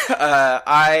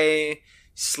 I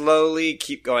slowly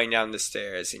keep going down the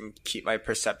stairs and keep my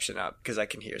perception up because I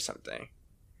can hear something.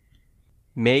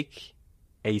 Make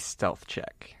a stealth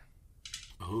check.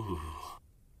 Ooh.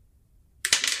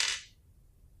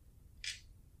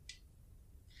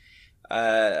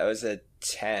 That was a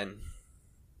 10.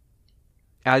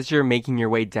 As you're making your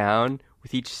way down,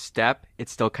 with each step, it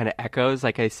still kind of echoes,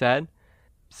 like I said.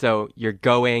 So you're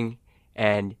going,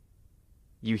 and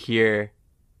you hear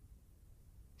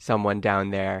someone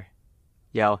down there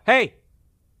yell, "Hey!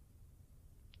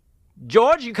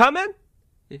 George, you coming?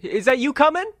 Is that you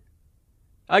coming?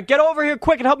 Get over here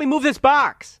quick and help me move this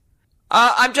box."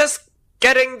 I'm just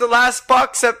getting the last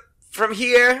box up from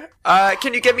here.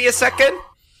 Can you give me a second?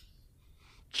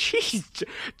 Jeez,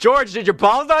 George, did your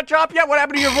balls not drop yet? What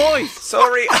happened to your voice?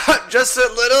 Sorry, I'm just a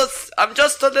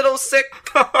little sick.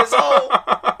 Is all.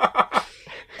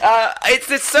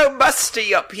 It's so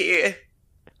musty up here.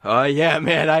 Oh yeah,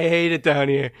 man, I hate it down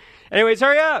here. Anyways,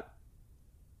 hurry up.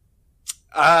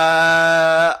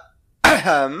 Now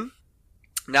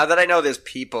that I know there's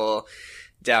people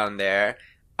down there,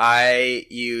 I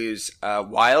use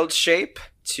Wild Shape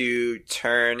to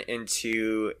turn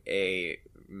into a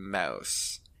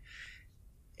mouse.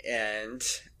 And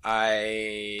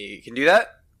I can do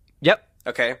that? Yep.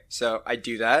 Okay, so I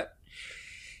do that.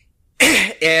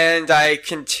 And I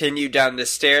continue down the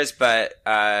stairs, but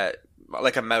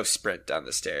like a mouse sprint down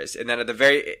the stairs. And then at the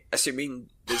very, assuming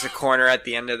there's a corner at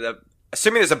the end of the,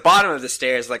 assuming there's a bottom of the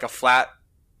stairs, like a flat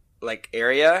like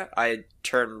area, I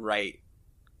turn right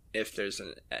if there's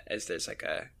like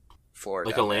a floor.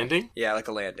 Like down a landing? there. Yeah, like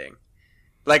a landing.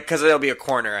 Like, because there'll be a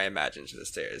corner, I imagine, to the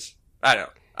stairs. I don't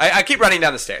know. I keep running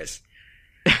down the stairs.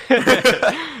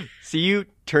 So you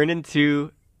turn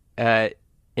into a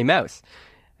mouse,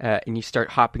 and you start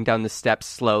hopping down the steps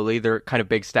slowly. They're kind of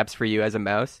big steps for you as a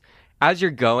mouse. As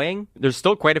you're going, there's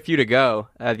still quite a few to go.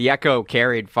 The echo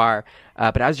carried far,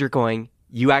 but as you're going,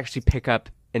 you actually pick up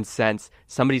and sense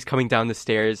somebody's coming down the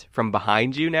stairs from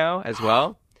behind you now as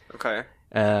well. Okay.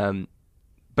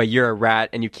 But you're a rat,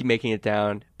 and you keep making it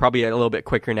down, probably a little bit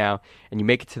quicker now, and you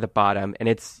make it to the bottom, and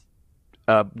it's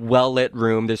a well-lit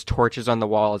room. There's torches on the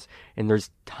walls, and there's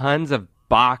tons of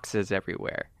boxes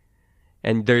everywhere.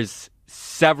 And there's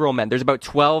several men. There's about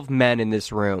 12 men in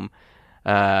this room,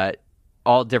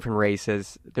 all different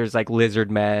races. There's like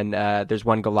lizard men. There's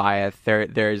one Goliath.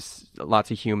 There's lots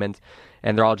of humans,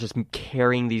 and they're all just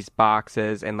carrying these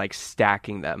boxes and like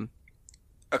stacking them.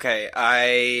 Okay,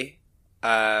 I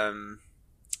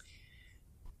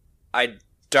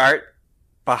dart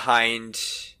behind.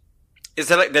 Is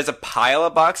there like there's a pile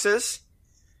of boxes?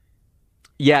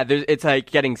 Yeah, it's like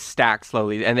getting stacked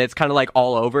slowly, and it's kind of like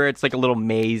all over. It's like a little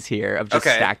maze here of just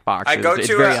stacked boxes. It's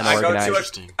very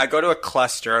unorganized. I go to a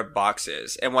cluster of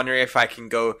boxes and wondering if I can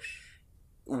go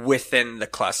within the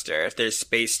cluster. If there's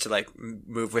space to like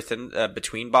move within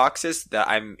between boxes, that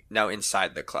I'm now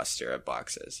inside the cluster of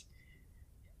boxes.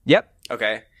 Yep.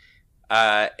 Okay.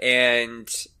 And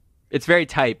it's very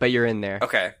tight, but you're in there.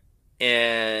 Okay.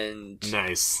 And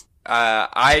nice.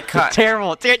 I cut.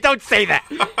 Terrible. Don't say that.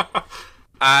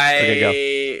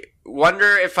 I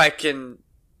wonder if I can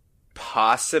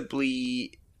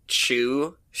possibly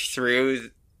chew through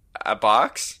a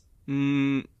box.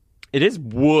 It is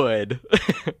wood.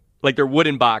 Like they're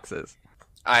wooden boxes.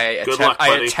 I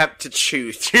attempt to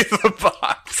chew through the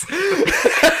box.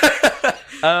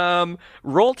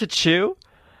 Roll to chew.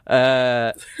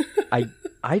 I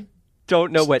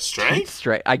don't know what strength.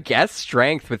 I guess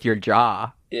strength with your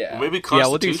jaw. Yeah. Well, maybe constitution. Yeah,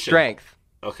 we'll do strength.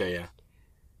 Okay,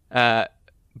 yeah.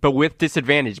 But with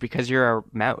disadvantage because you're a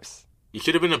mouse. You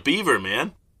could have been a beaver,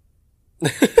 man.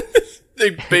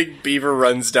 The big beaver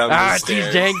runs down the stairs.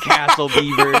 These dang castle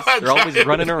beavers. They're always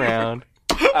running around.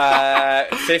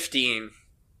 15.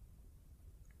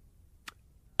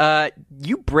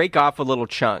 You break off a little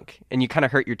chunk, and you kind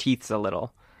of hurt your teeth a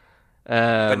little.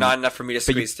 But not enough for me to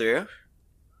squeeze through?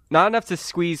 Not enough to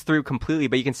squeeze through completely,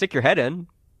 but you can stick your head in.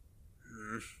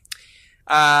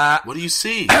 What do you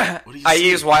see? I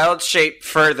use wild shape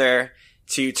further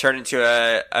to turn into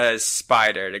a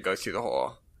spider to go through the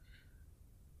hole.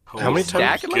 How many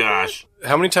times? Gosh.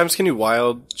 How many times can you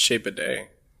wild shape a day?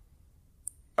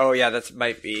 Oh yeah, that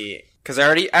might be because I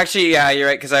already. Actually, yeah, you're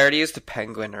right. Because I already used the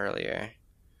penguin earlier.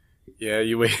 Yeah,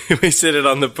 you wasted it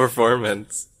on the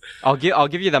performance. I'll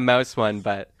give you the mouse one,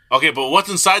 but okay, but what's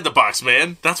inside the box,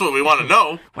 man? That's what we want to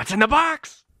know. What's in the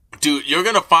box? Dude, you're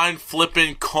gonna find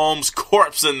flippin' Combs'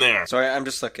 corpse in there. Sorry, I'm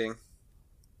just looking.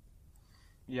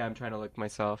 Yeah, I'm trying to look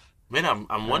myself. Man,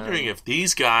 I'm wondering if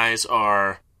these guys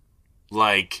are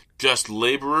like just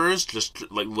laborers, just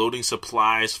like loading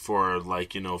supplies for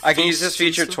like, you know. I can use this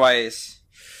feature twice.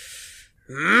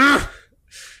 Okay.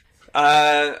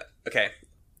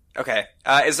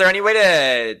 Is there any way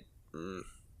to?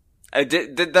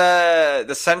 Did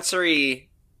the sensory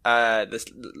this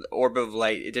orb of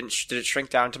light? Did it shrink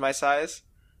down to my size?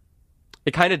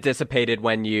 It kind of dissipated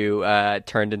when you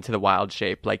turned into the wild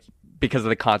shape, like because of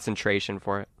the concentration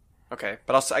for it. Okay,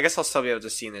 but I guess I'll still be able to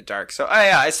see in the dark. So,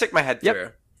 I stick my head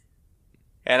through,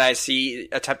 and I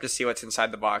attempt to see what's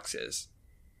inside the boxes.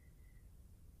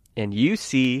 And you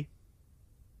see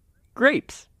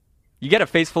grapes. You get a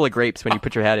face full of grapes when you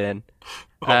put your head in.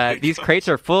 These crates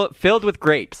are filled with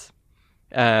grapes.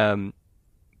 But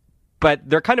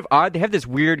they're kind of odd. They have this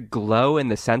weird glow in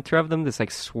the center of them, this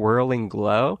like swirling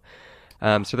glow.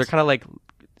 So they're kind of like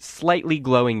slightly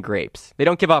glowing grapes. They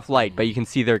don't give off light, but you can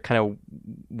see they're kind of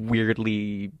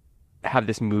weirdly have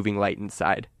this moving light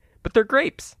inside. But they're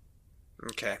grapes.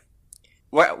 Okay.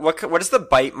 What does the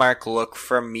bite mark look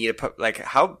for me to put? Like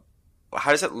how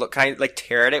does it look? Can I like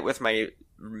tear at it with my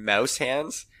mouse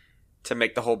hands to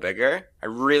make the hole bigger? I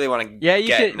really want to. Yeah, you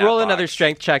can roll another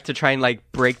strength check to try and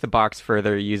like break the box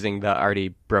further using the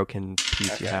already broken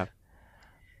piece you have.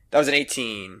 That was an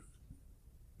 18.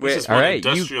 This is all one right,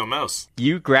 industrial mouse.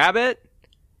 You grab it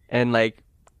and like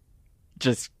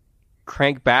just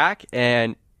crank back,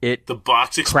 and it The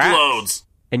box cracks. explodes.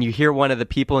 And you hear one of the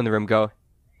people in the room go,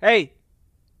 "Hey,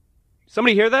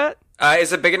 somebody hear that?"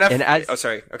 Is it big enough? And as- Oh,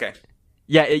 sorry. Okay.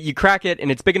 Yeah, you crack it, and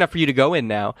it's big enough for you to go in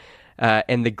now.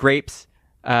 And the grapes,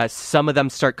 some of them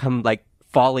start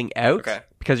falling out Okay.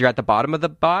 because you're at the bottom of the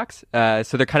box. So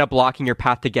they're kind of blocking your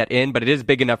path to get in, but it is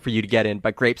big enough for you to get in.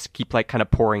 But grapes keep kind of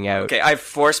pouring out. Okay, I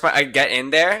get in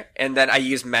there, and then I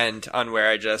use mend on where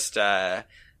I just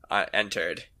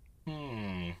entered.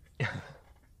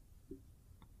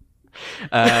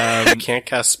 I can't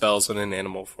cast spells in an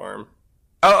animal form.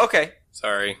 Oh, okay.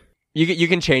 Sorry. You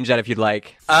can change that if you'd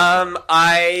like.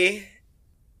 I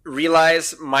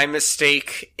realize my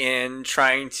mistake in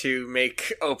trying to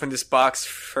open this box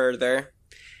further,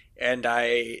 and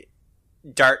I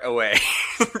dart away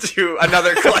to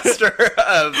another cluster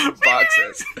of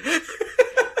boxes.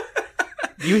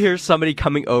 You hear somebody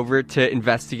coming over to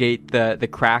investigate the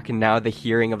crack, and now the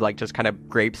hearing of just kind of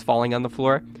grapes falling on the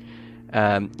floor.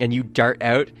 And you dart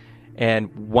out,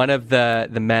 and one of the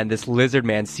men, this lizard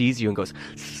man, sees you and goes,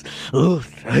 "Oh,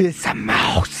 it's a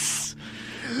mouse.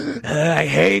 I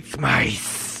hate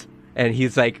mice." And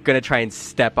he's gonna try and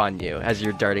step on you as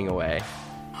you're darting away.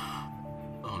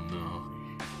 Oh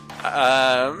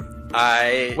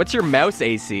no. What's your mouse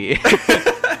AC?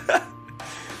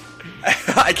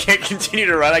 I can't continue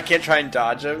to run. I can't try and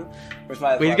dodge him with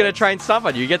my. Well, he's gonna try and stomp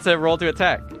on you. You get to roll to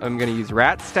attack. I'm gonna use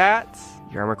rat stats.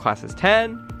 Your armor class is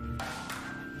 10.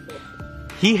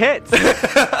 He hits.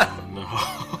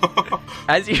 Oh no.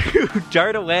 As you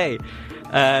dart away,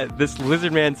 this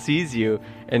lizard man sees you,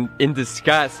 and in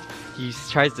disgust, he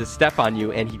tries to step on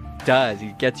you, and he does.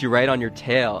 He gets you right on your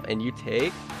tail, and you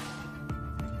take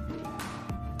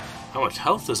How much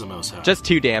health does a mouse have? just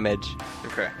 2 damage.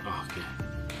 Okay. Oh, okay.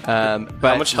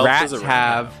 But much health rats does a rat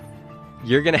have.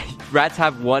 Rats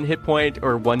have 1 hit point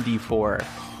or 1d4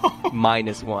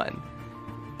 minus 1.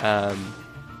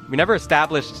 We never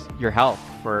established your health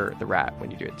for the rat when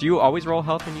you do it. Do you always roll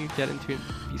health when you get into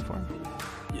beast form?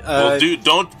 Well, dude,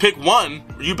 don't pick one.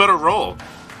 You better roll.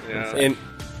 Yeah. And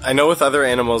I know with other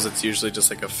animals, it's usually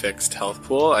just a fixed health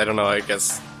pool. I don't know. I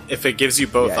guess if it gives you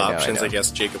both Yeah, I know, options, I know. I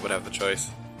guess Jacob would have the choice.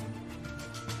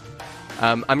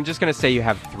 I'm just gonna say you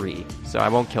have 3, so I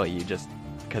won't kill you just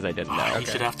because I didn't know. You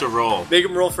should have to roll. Make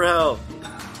him roll for hell.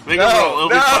 Make a roll. It'll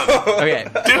be fun. Okay.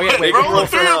 Do Okay, it. wait. Roll roll a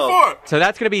for 3 or help. 4. So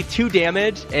that's going to be 2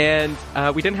 damage, and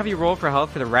we didn't have you roll for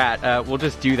health for the rat. We'll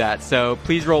just do that. So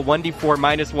please roll 1d4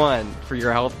 minus 1 for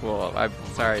your health pool. I'm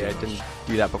sorry, I didn't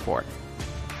do that before.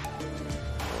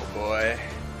 Oh boy.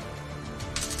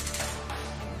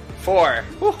 4.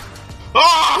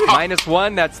 Ah! Minus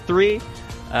 1, that's 3.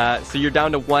 So you're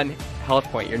down to 1 health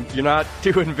point. You're not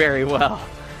doing very well.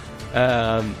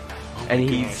 And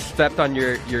he stepped on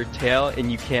your tail,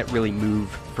 and you can't really move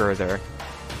further.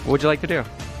 What would you like to do?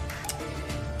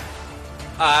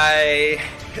 I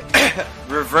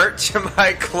revert to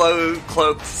my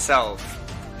cloaked self.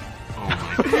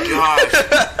 Oh my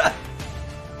gosh.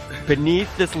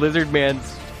 Beneath this lizard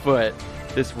man's foot,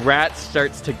 this rat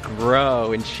starts to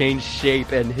grow and change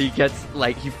shape, and he gets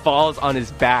he falls on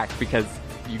his back because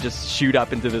you just shoot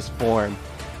up into this form.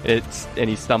 And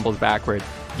he stumbles backward.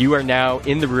 You are now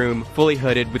in the room, fully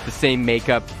hooded, with the same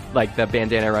makeup, like the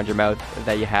bandana around your mouth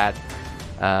that you had.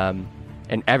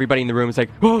 And everybody in the room is like,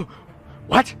 "Oh,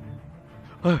 what?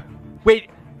 Wait,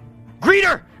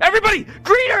 greeter! Everybody,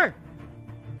 greeter!"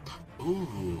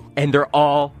 Ooh. And they're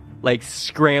all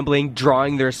scrambling,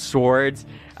 drawing their swords,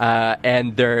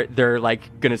 and they're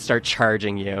gonna start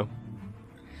charging you.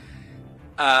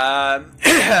 I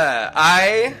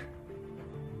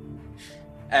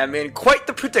am in quite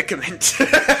the predicament.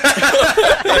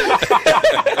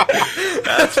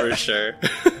 That's for sure.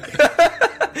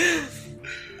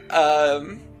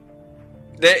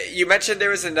 You mentioned there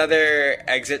was another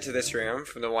exit to this room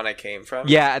from the one I came from.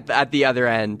 Yeah, at the other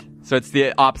end. So it's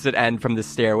the opposite end from the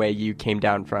stairway you came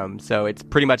down from. So it's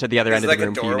pretty much at the other Is end of it the like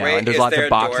room a for you now. doorway? And there's Is lots there of a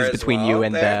boxes door as between well you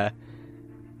and there?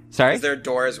 the... Sorry? Is there a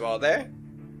door as well there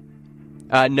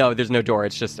No, there's no door.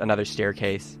 It's just another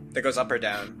staircase. that goes up or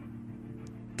down?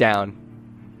 Down.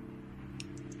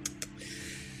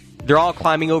 They're all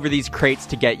climbing over these crates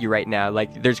to get you right now.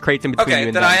 There's crates in between you Okay,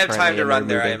 and then them I have time currently, to and run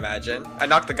they're there, I moving. imagine. I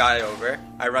knock the guy over.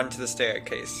 I run to the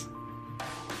staircase.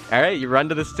 All right, you run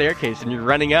to the staircase and you're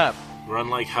running up.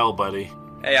 Run like hell, buddy.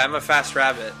 Hey, I'm a fast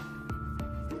rabbit.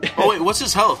 Oh wait, what's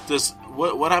his health?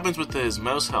 What happens with his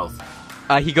mouse health?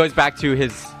 He goes back to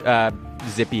his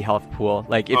zippy health pool.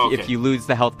 If Okay. you lose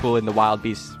the health pool in the wild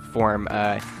beast form,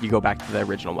 you go back to the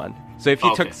original one. So if he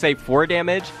Okay. took, say, 4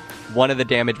 damage, 1 of the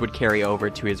damage would carry over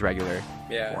to his regular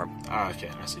Yeah. form. Okay,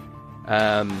 I see.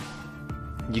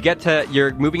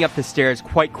 You're moving up the stairs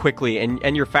quite quickly,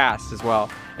 and you're fast as well.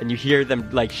 And you hear them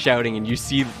like shouting, and you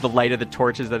see the light of the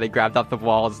torches that they grabbed off the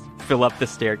walls fill up the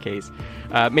staircase.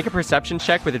 Make a perception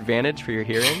check with advantage for your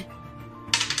hearing.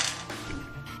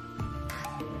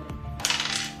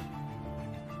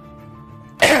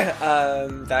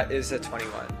 That is a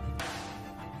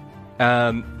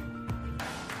 21.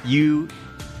 You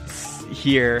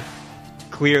hear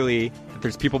clearly that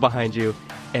there's people behind you,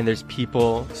 and there's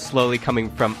people slowly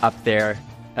coming from up there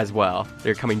as well.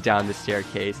 They're coming down the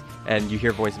staircase, and you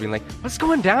hear voices being like, "What's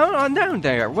going down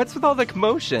there? What's with all the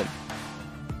commotion?"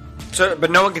 So, but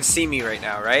no one can see me right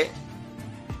now, right?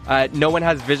 No one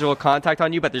has visual contact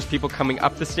on you, but there's people coming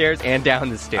up the stairs and down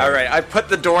the stairs. All right, I put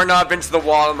the doorknob into the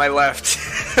wall on my left.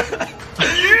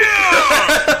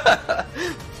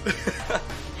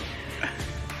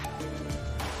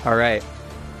 All right.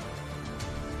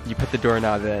 You put the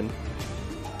doorknob in,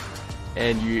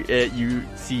 and you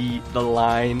see the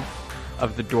line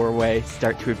of the doorway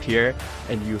start to appear,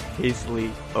 and you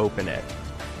hastily open it,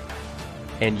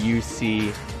 and you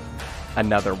see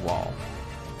another wall.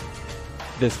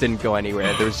 This didn't go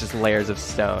anywhere. There was just layers of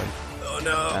stone. Oh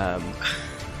no.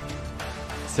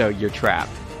 So you're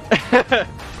trapped.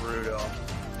 Brutal.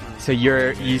 So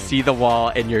you see the wall,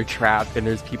 and you're trapped, and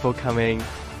there's people coming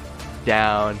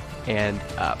down and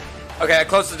up. Okay, I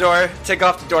close the door, take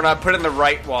off the doorknob, put it in the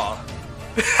right wall.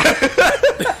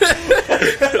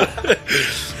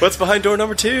 What's behind door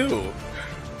number 2?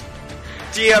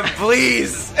 DM,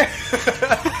 please!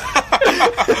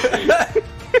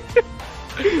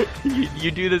 You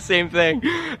do the same thing.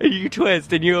 You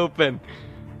twist and you open.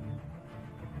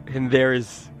 And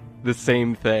there's the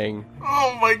same thing.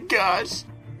 Oh my gosh.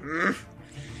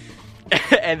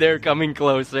 And they're coming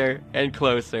closer and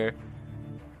closer.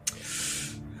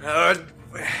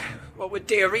 What would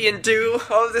Darien do?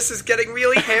 Oh, this is getting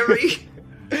really hairy.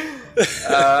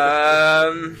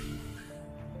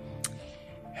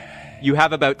 You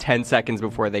have about 10 seconds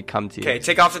before they come to you. Okay,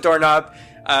 take off the doorknob.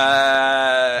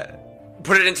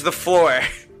 Put it into the floor. And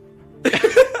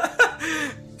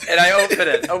I open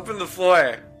it. Open the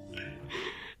floor.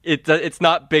 It's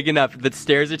not big enough. The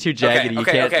stairs are too jagged. You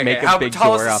can't make a big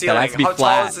tall door is up. the That ceiling? has to be How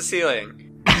flat. tall is the ceiling?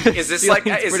 Is this like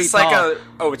Ceiling's is pretty this like tall. a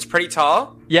Oh, it's pretty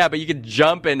tall? Yeah, but you could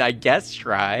jump and I guess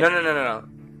try. No.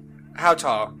 How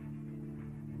tall?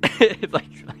 it's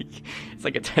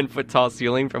like a 10-foot tall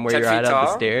ceiling from where 10 you're feet at up tall?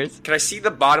 the stairs. Can I see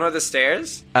the bottom of the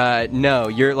stairs? No,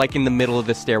 you're like in the middle of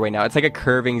the stairway now. It's like a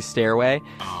curving stairway,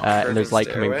 and there's light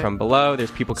coming stairway. from below. There's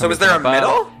people So coming is there a from above.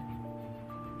 middle?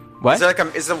 What? Is there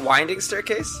like is it a winding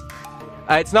staircase?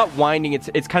 It's not winding.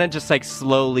 It's kind of just like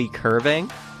slowly curving.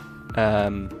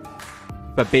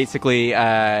 But basically,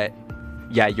 yeah,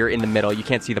 you're in the middle. You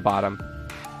can't see the bottom.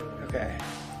 Okay.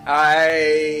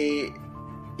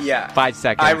 5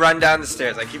 seconds. I run down the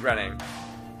stairs. I keep running.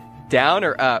 Down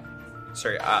or up?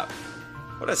 Sorry, up.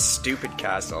 What a stupid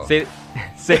castle. Say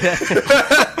that.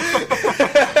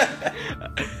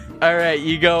 All right,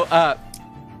 you go up,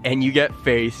 and you get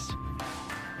faced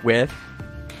with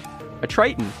a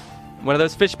Triton, one of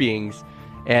those fish beings,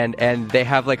 and they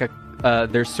have like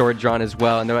their sword drawn as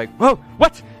well, and they're like, "Whoa,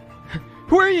 what?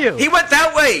 Who are you?" He went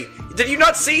that way. Did you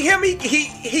not see him?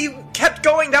 He kept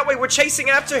going that way. We're chasing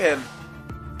after him.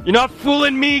 You're not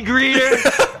fooling me, greeter.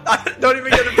 I don't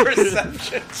even get a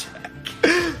perception check.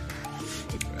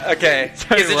 Okay.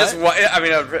 Sorry, is it what? just one? I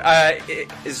mean,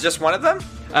 is it just one of them?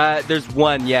 There's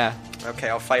one, yeah. Okay,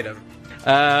 I'll fight him.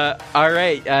 All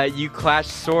right, you clash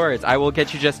swords. I will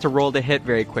get you just to roll to hit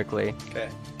very quickly. Okay.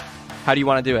 How do you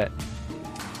want to do it?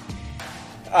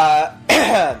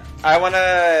 I want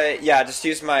to, just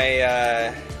use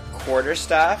my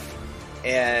quarterstaff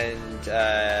and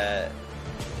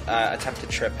attempt to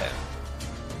trip him.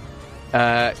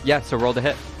 Yeah, so roll to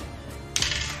hit.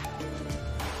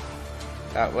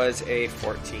 That was a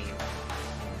 14.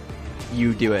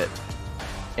 You do it.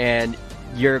 And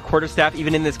your quarterstaff,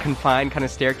 even in this confined kind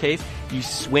of staircase, you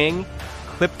swing,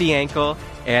 clip the ankle,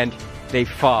 and they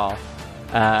fall.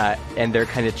 And they're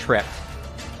kind of tripped.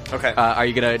 Okay. Are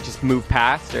you going to just move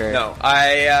past? Or? No,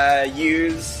 I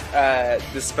use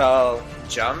the spell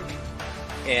Jump,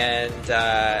 and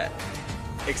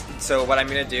so what I'm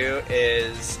going to do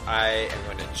is I am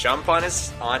going to jump on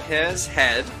his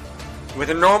head with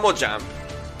a normal jump,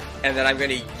 and then I'm going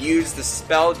to use the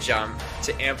spell Jump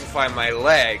to amplify my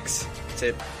legs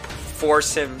to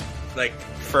force him like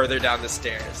further down the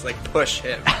stairs, like push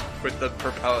him with the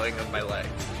propelling of my legs.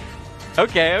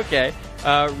 Okay.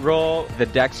 Roll the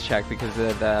dex check because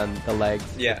of the legs,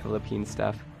 Yeah. the Philippine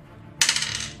stuff.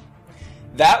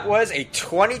 That was a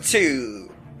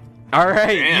 22. All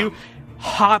right, Damn. you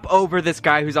hop over this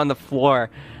guy who's on the floor,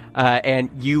 and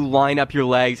you line up your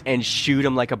legs and shoot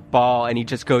him like a ball, and he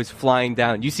just goes flying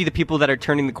down. You see the people that are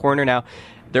turning the corner now.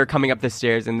 They're coming up the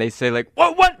stairs, and they say, like,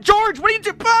 what, George, what are you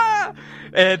doing? Ah!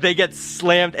 And they get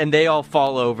slammed, and they all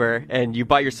fall over, and you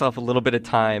buy yourself a little bit of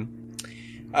time.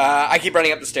 I keep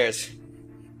running up the stairs.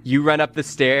 You run up the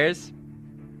stairs,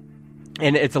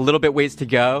 and it's a little bit ways to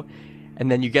go, and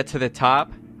then you get to the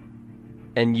top,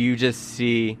 and you just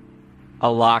see a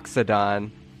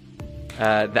Loxodon,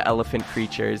 the elephant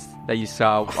creatures that you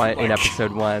saw in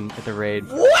episode 1 at the raid.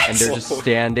 What? And they're just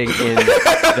standing in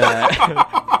the...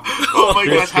 Oh my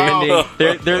gosh, how?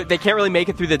 They can't really make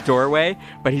it through the doorway,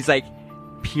 but he's like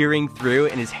peering through,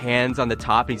 and his hand's on the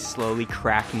top, and he's slowly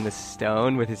cracking the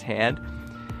stone with his hand.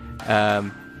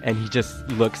 And he just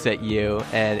looks at you,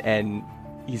 and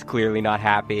he's clearly not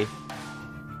happy.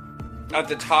 At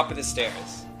the top of the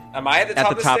stairs. Am I at the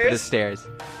top, At the top of the stairs.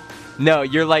 No,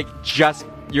 you're like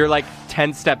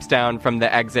 10 steps down from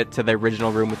the exit to the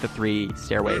original room with the 3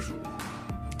 stairways.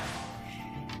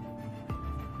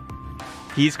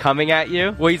 He's coming at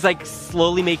you? Well, he's like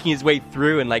slowly making his way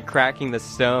through and like cracking the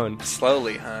stone.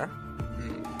 Slowly, huh?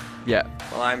 Yeah.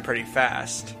 Well, I'm pretty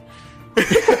fast.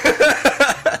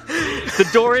 The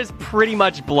door is pretty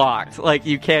much blocked. Like,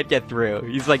 you can't get through.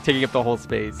 He's like taking up the whole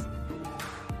space.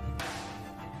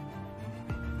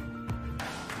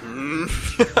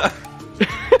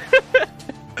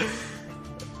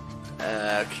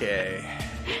 Okay.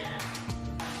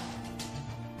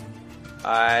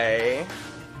 I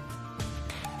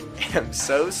am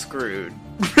so screwed.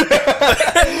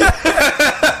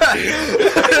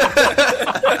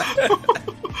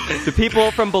 The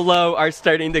people from below are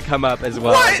starting to come up as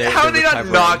well. What? How are they not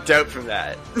recovering. knocked out from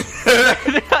that?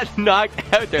 They're not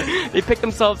knocked out there. They pick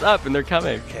themselves up and they're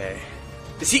coming. Okay.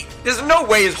 There's no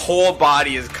way his whole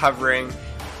body is covering.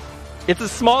 It's a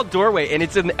small doorway and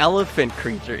it's an elephant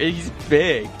creature. He's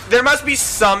big. There must be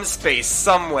some space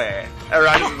somewhere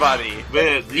around his body.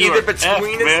 Man, you Either are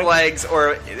between F, his man. legs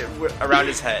or around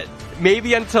his head.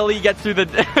 Maybe until he gets through the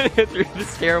through the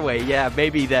stairway. Yeah,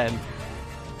 maybe then.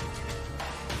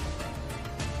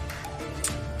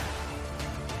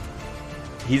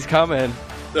 He's coming.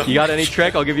 You got any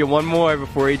trick? I'll give you one more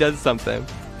before he does something.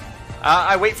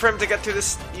 I wait for him to get through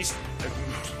this.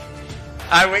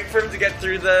 I wait for him to get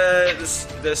through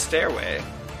the stairway.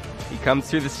 He comes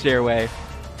through the stairway,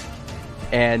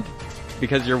 and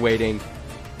because you're waiting,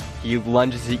 he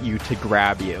lunges at you to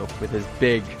grab you with his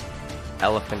big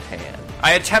elephant hand.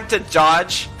 I attempt to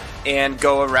dodge and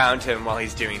go around him while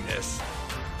he's doing this.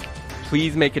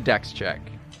 Please make a dex check.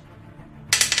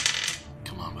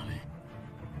 Come on, buddy.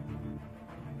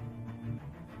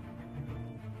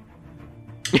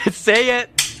 Say it!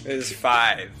 It is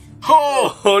 5.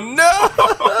 Oh no!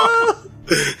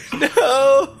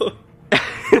 No!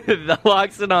 The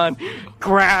Loxodon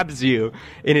grabs you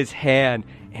in his hand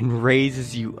and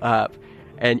raises you up.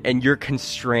 And you're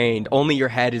constrained. Only your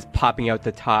head is popping out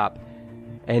the top.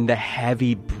 And the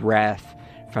heavy breath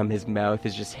from his mouth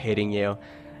is just hitting you.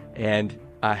 And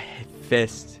a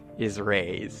fist is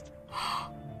raised.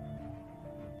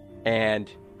 And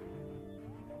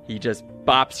he just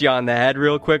bops you on the head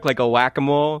real quick like a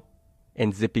whack-a-mole.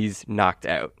 And Zippy's knocked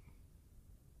out.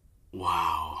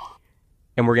 Wow.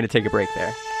 And we're going to take a break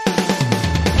there.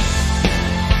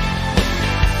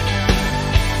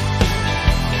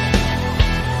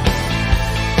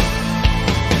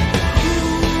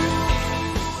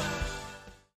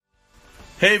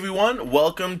 Hey everyone,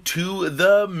 welcome to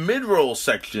the mid-roll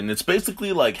section. It's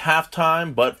basically like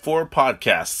halftime, but for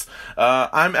podcasts.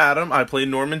 I'm Adam, I play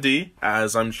Norman D,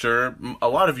 as I'm sure a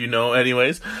lot of you know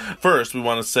anyways. First, we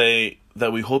want to say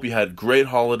that we hope you had great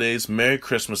holidays, Merry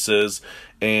Christmases,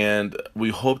 and we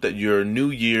hope that your new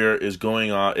year is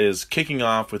kicking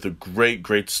off with a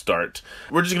great start.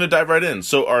 We're just going to dive right in.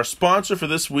 So our sponsor for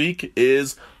this week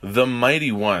is The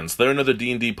Mighty Ones. They're another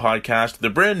D&D podcast. They're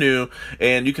brand new,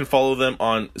 and you can follow them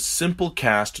on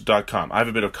simplecast.com. I have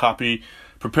a bit of copy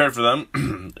prepared for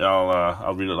them.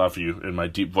 I'll read it aloud for you in my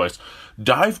deep voice.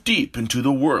 Dive deep into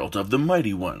the world of the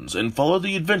Mighty Ones and follow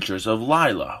the adventures of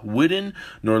Lila, Widden,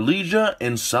 Norlegia,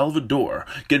 and Salvador.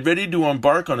 Get ready to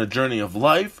embark on a journey of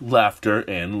life, laughter,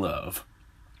 and love.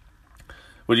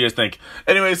 What do you guys think?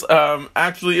 Anyways,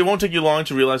 actually, it won't take you long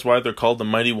to realize why they're called the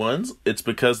Mighty Ones. It's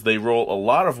because they roll a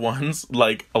lot of ones,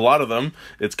 like a lot of them.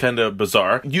 It's kind of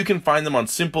bizarre. You can find them on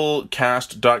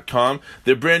simplecast.com.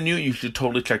 They're brand new. You should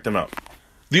totally check them out.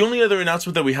 The only other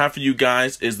announcement that we have for you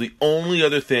guys is the only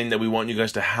other thing that we want you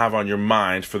guys to have on your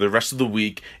mind for the rest of the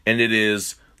week, and it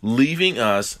is leaving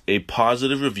us a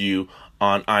positive review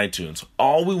on iTunes.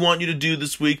 All we want you to do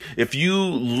this week, if you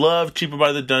love Cheaper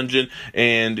by the Dungeon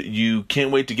and you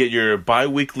can't wait to get your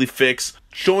bi-weekly fix,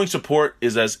 showing support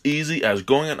is as easy as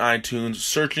going on iTunes,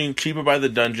 searching Cheaper by the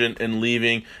Dungeon, and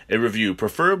leaving a review.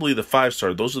 Preferably the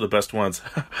 5-star. Those are the best ones.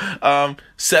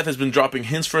 Seth has been dropping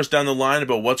hints for us down the line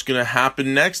about what's going to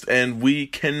happen next, and we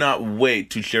cannot wait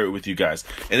to share it with you guys.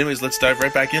 Anyways, let's dive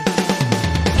right back in.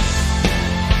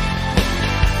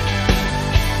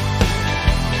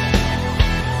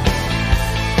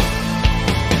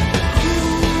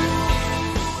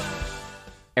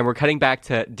 And we're cutting back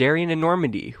to Darian and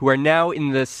Normandy, who are now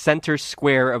in the center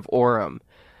square of Orem,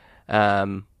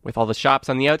 with all the shops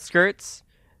on the outskirts.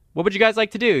 What would you guys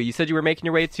like to do? You said you were making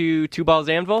your way to Two Balls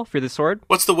Anvil for the sword?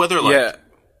 What's the weather like?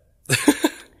 Yeah.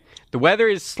 The weather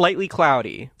is slightly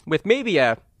cloudy, with maybe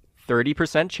a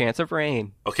 30% chance of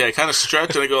rain. Okay, I kind of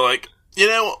stretch and I go like,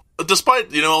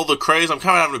 despite, all the craze, I'm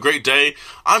kind of having a great day.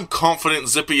 I'm confident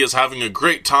Zippy is having a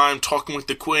great time talking with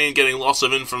the Queen, getting lots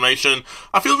of information.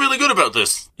 I feel really good about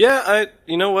this. Yeah,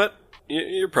 you know what?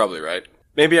 You're probably right.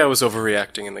 Maybe I was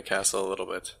overreacting in the castle a little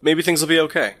bit. Maybe things will be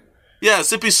okay. Yeah,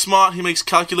 Zippy's smart. He makes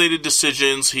calculated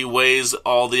decisions. He weighs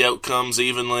all the outcomes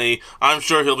evenly. I'm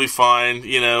sure he'll be fine.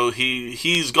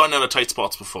 He's gotten out of tight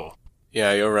spots before.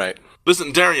 Yeah, you're right.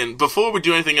 Listen, Darian, before we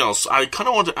do anything else, I kind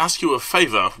of want to ask you a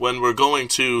favor when we're going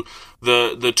to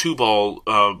the two-ball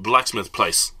blacksmith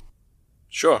place.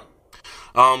 Sure.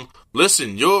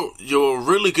 Listen, you're a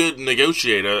really good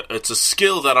negotiator. It's a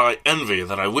skill that I envy,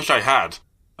 that I wish I had.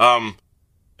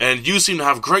 And you seem to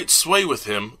have great sway with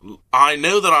him. I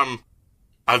know that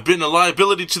I've been a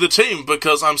liability to the team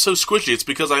because I'm so squishy. It's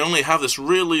because I only have this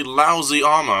really lousy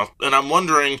armor, and I'm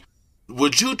wondering,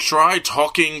 would you try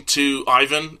talking to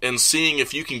Ivan and seeing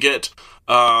if you can get,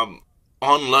 on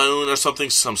loan or something,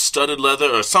 some studded leather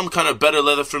or some kind of better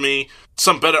leather for me,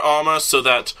 some better armor so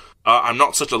that I'm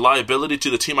not such a liability to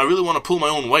the team? I really want to pull my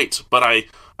own weight, but I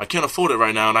can't afford it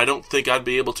right now, and I don't think I'd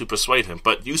be able to persuade him.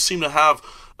 But you seem to have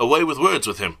a way with words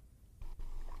with him.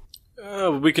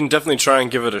 We can definitely try and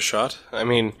give it a shot. I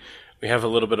mean, we have a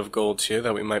little bit of gold here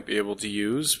that we might be able to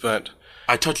use, but...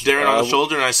 I touch Darren on the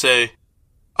shoulder and I say,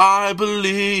 I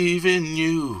believe in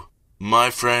you, my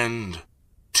friend,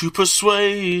 to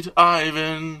persuade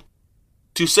Ivan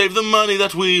to save the money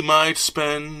that we might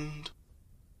spend.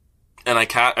 And I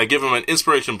give him an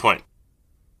inspiration point.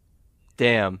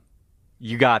 Damn.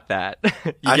 You got that.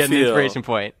 You get an inspiration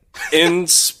point.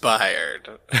 Inspired.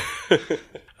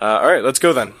 All right, let's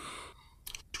go then.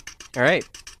 All right.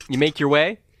 You make your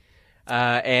way,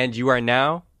 and you are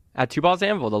now at Two Balls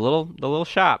Anvil, the little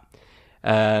shop.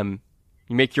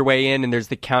 You make your way in, and there's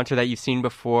the counter that you've seen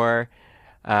before.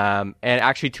 And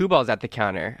actually, Two Balls at the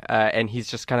counter, and he's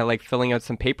just kind of like filling out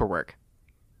some paperwork.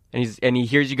 And he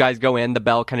hears you guys go in. The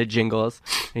bell kind of jingles,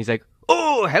 and he's like,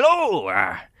 "Oh,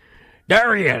 hello,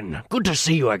 Darian. Good to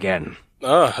see you again."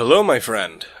 Hello, my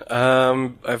friend.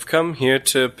 I've come here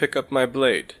to pick up my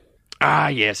blade. Ah,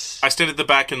 yes. I stand at the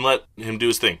back and let him do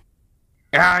his thing.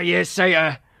 Ah, yes,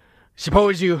 I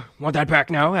suppose you want that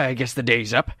back now. I guess the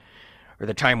day's up. Or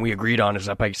the time we agreed on is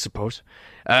up, I suppose.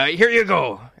 Here you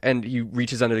go. And he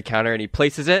reaches under the counter and he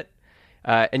places it.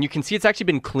 And you can see it's actually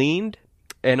been cleaned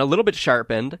and a little bit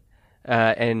sharpened.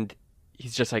 And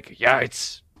he's just like, yeah,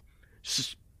 it's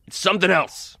something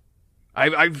else.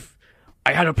 I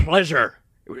had a pleasure.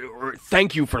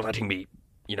 Thank you for letting me,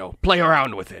 play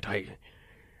around with it.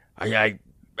 I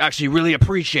actually really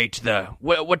appreciate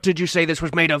what did you say this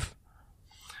was made of?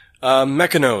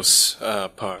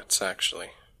 Mechanos parts, actually.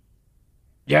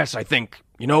 Yes, I think,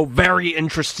 very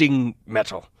interesting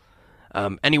metal.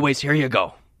 Anyways, here you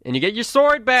go. And you get your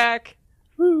sword back.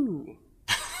 Woo.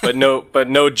 But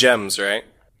no gems, right?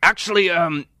 Actually,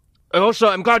 also,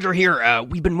 I'm glad you're here.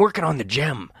 We've been working on the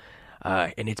gem.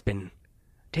 And it's been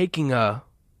taking a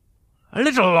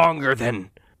little longer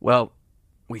than,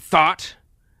 we thought.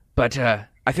 But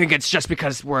I think it's just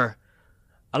because we're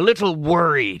a little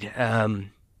worried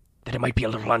that it might be a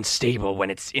little unstable when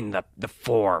it's in the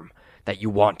form that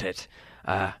you want it.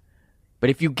 But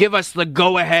if you give us the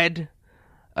go-ahead,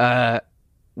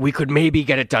 we could maybe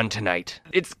get it done tonight.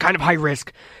 It's kind of high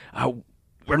risk.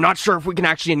 We're not sure if we can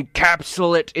actually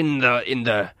encapsulate it in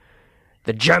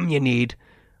the gem you need.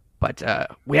 But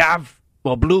we have...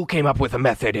 Blue came up with a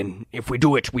method, and if we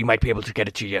do it, we might be able to get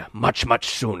it to you much, much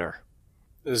sooner.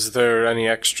 Is there any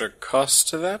extra cost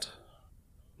to that?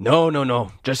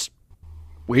 No.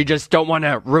 We just don't want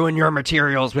to ruin your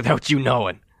materials without you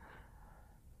knowing.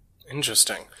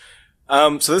 Interesting.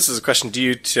 So this is a question to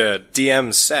you, to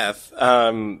DM Seth.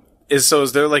 Is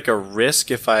there like a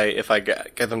risk if I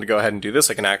get them to go ahead and do this,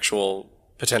 like an actual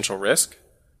potential risk?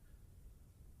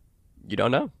 You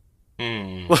don't know.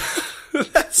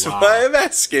 That's why I'm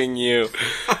asking you.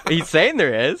 He's saying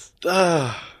there is.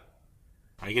 I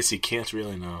guess you can't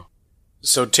really know.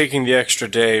 So taking the extra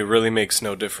day really makes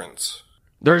no difference.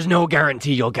 There's no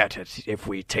guarantee you'll get it if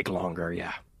we take longer,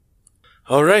 yeah.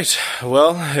 All right.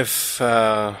 Well, if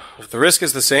the risk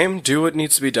is the same, do what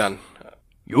needs to be done.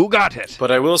 You got it.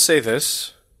 But I will say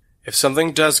this. If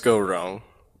something does go wrong,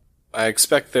 I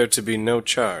expect there to be no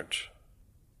charge.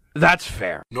 That's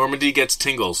fair. Normandy gets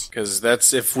tingles. Because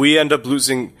that's if we end up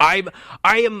losing... I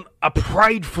am a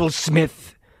prideful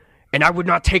smith, and I would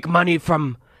not take money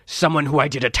from someone who I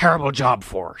did a terrible job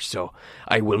for, so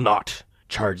I will not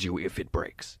charge you if it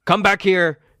breaks. Come back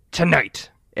here tonight,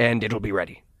 and it'll be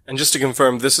ready. And just to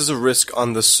confirm, this is a risk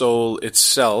on the soul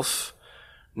itself,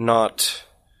 not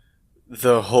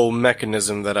the whole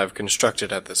mechanism that I've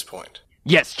constructed at this point.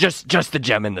 Yes, just the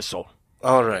gem in the soul.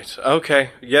 All right.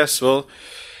 Okay. Yes, well,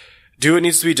 do what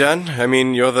needs to be done. I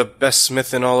mean, you're the best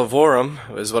smith in all of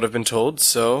Orem, is what I've been told,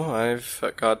 so I've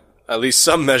got at least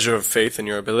some measure of faith in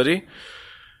your ability.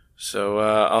 So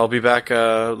I'll be back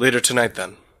later tonight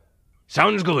then.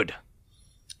 Sounds good.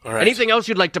 All right. Anything else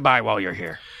you'd like to buy while you're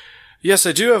here? Yes,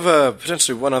 I do have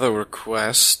potentially one other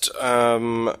request.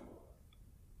 I'm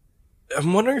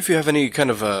wondering if you have any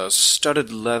kind of a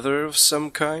studded leather of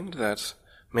some kind that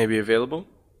may be available?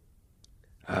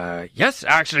 Yes,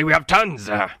 actually, we have tons.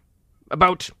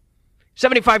 About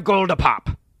 75 gold a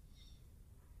pop.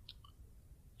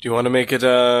 Do you want to make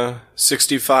it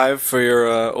 65 for your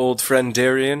old friend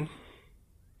Darian?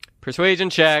 Persuasion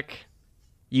check.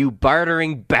 You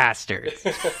bartering bastard.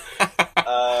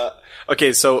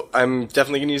 Okay, so I'm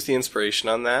definitely going to use the inspiration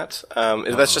on that.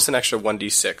 That's just an extra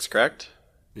 1d6, correct?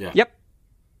 Yeah. Yep.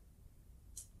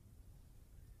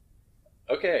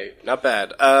 Okay, not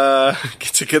bad.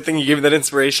 It's a good thing you gave me that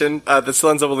inspiration. That still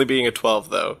ends up only being a 12,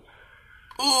 though.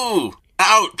 Ooh!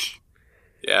 Ouch!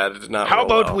 Yeah, it did not How roll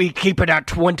about well. we keep it at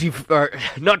 20, or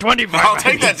not 25. I'll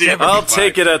take that deal. I'll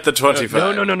take it at the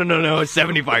 25. No,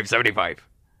 75.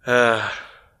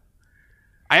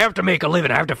 I have to make a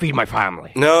living. I have to feed my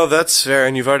family. No, that's fair,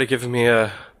 and you've already given me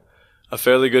a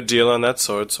fairly good deal on that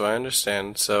sword, so I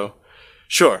understand. So,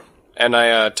 sure. And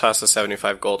I toss the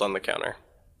 75 gold on the counter.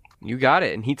 You got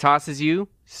it. And he tosses you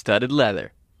studded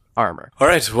leather armor. All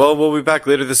right, well, we'll be back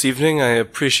later this evening. I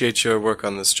appreciate your work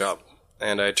on this job.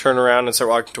 And I turn around and start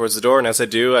walking towards the door, and as I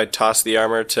do, I toss the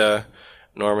armor to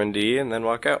Normandy and then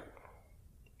walk out.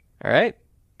 All right.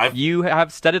 You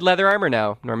have studded leather armor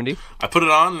now, Normandy. I put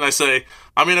it on and I say,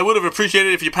 I mean, I would have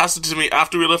appreciated if you passed it to me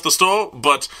after we left the store,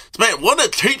 but man, what a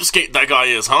cheapskate that guy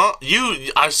is, huh?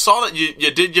 I saw that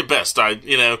you did your best.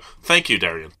 Thank you,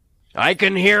 Darian. I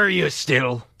can hear you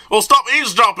still. Well, stop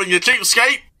eavesdropping, you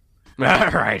cheapskate! All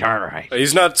right.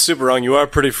 He's not super wrong. You are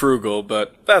pretty frugal,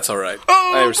 but that's all right.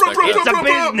 Oh, I respect bro, it. It's a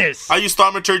business. I use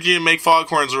thaumaturgy and make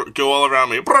foghorns go all around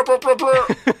me.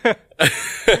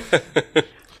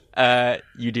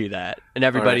 You do that, and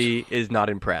everybody is not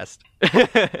impressed.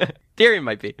 Darian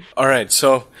might be. All right,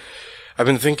 so I've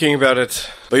been thinking about it,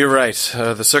 but you're right.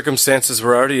 The circumstances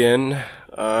we're already in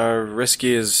are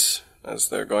risky as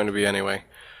they're going to be anyway.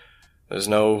 There's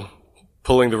no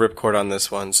pulling the ripcord on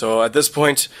this one. So at this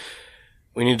point,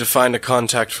 we need to find a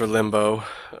contact for Limbo,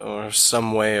 or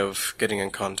some way of getting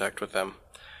in contact with them.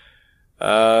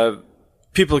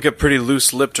 People get pretty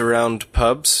loose-lipped around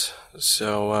pubs,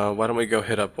 so why don't we go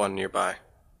hit up one nearby?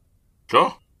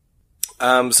 Sure.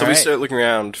 So we start looking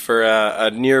around for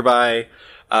a nearby,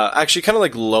 actually kind of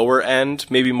like lower end,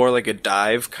 maybe more like a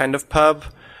dive kind of pub.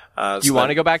 Do you want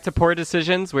to go back to Poor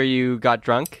Decisions where you got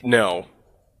drunk? No.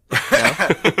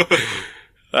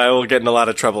 I will get in a lot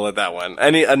of trouble at that one.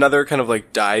 Another kind of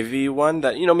like divey one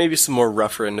that, maybe some more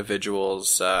rougher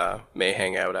individuals may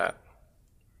hang out at.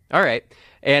 All right.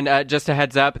 And just a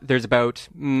heads up, there's about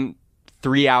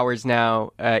 3 hours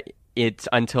now. It's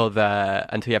until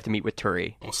you have to meet with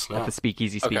Turi at the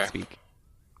Speakeasy Speak.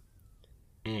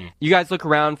 You guys look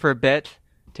around for a bit,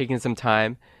 taking some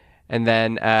time, and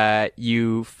then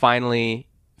you finally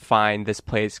find this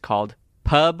place called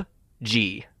Pub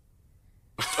G.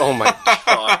 Oh my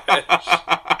god!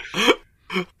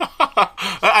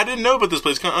 I didn't know about this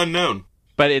place. Kind of unknown.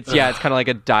 But it's kind of like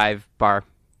a dive bar,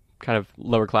 kind of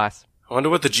lower class. I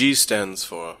wonder what the G stands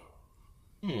for.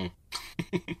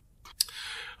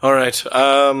 All right.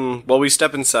 Well, we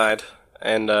step inside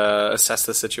and assess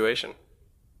the situation.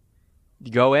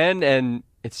 You go in, and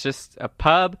it's just a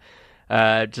pub.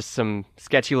 Just some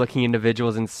sketchy-looking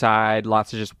individuals inside.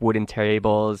 Lots of just wooden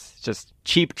tables. Just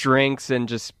cheap drinks and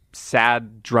just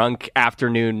sad, drunk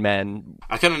afternoon men.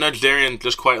 I kind of nudge Darian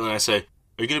just quietly and I say,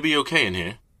 are you going to be okay in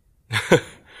here?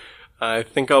 I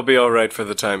think I'll be all right for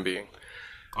the time being.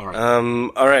 All right.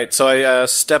 All right. So I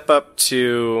step up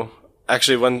to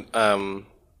actually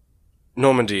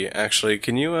Normandy. Actually,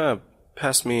 can you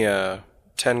pass me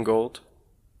 10 gold?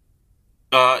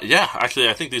 Yeah. Actually,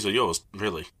 I think these are yours.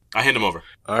 Really. I hand them over.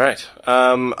 All right.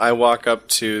 I walk up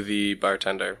to the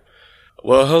bartender.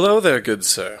 Well, hello there, good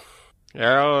sir.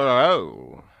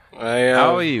 Hello.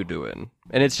 How are you doing?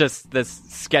 And it's just this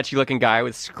sketchy-looking guy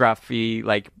with scruffy,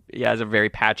 like, he has a very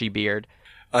patchy beard.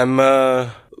 I'm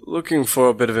looking for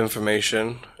a bit of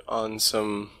information on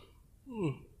some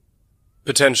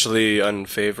potentially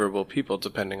unfavorable people,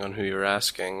 depending on who you're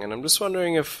asking. And I'm just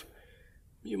wondering if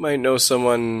you might know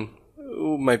someone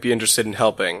who might be interested in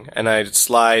helping. And I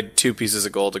slide 2 pieces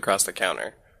of gold across the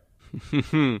counter.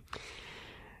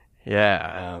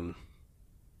 Yeah,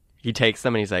 he takes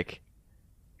them and he's like,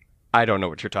 I don't know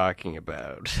what you're talking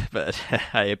about, but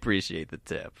I appreciate the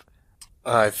tip.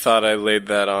 I thought I laid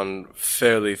that on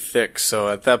fairly thick, so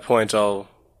at that point I'll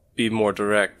be more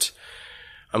direct.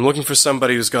 I'm looking for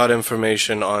somebody who's got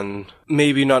information on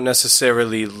maybe not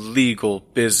necessarily legal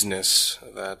business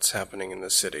that's happening in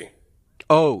the city.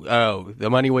 Oh,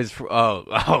 the money was for,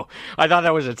 I thought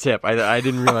that was a tip. I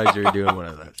didn't realize you were doing one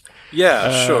of those.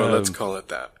 Yeah, sure, let's call it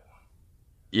that.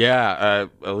 Yeah,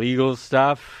 illegal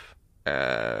stuff.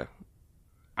 I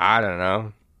don't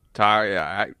know.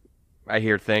 I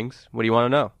hear things. What do you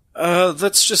want to know?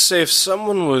 Let's just say if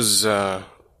someone was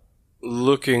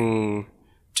looking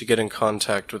to get in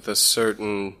contact with a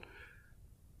certain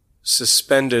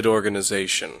suspended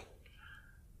organization,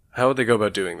 how would they go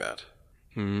about doing that?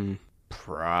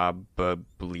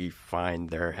 Probably find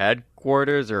their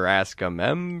headquarters or ask a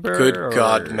member. Good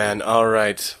God, man. All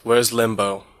right. Where's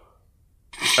Limbo?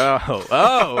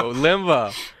 Oh,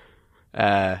 Limbo.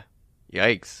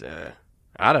 Yikes.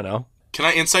 I don't know. Can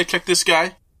I insight check this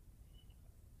guy?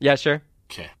 Yeah, sure.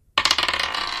 Okay.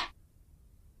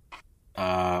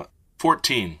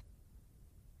 14.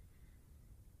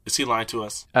 Is he lying to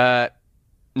us?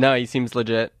 No, he seems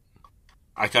legit.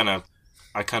 I kind of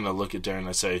look at Darren and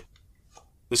I say,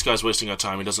 this guy's wasting our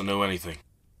time. He doesn't know anything.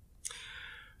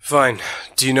 Fine.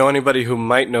 Do you know anybody who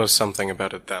might know something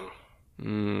about it then?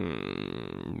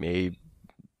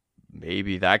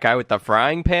 Maybe that guy with the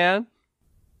frying pan?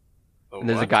 Oh, And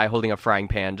there's what? a guy holding a frying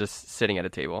pan just sitting at a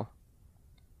table.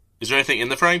 Is there anything in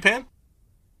the frying pan?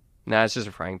 Nah, it's just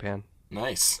a frying pan.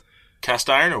 Nice. Cast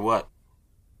iron or what?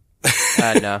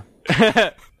 No.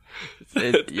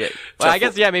 Yeah. Well, I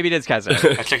guess, yeah, maybe it is cast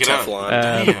iron. I check it out.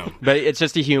 Teflon. Damn. But it's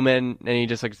just a human, and he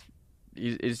just looks...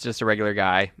 He's just a regular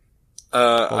guy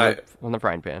I on the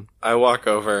frying pan. I walk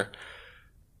over.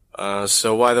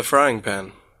 So why the frying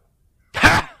pan?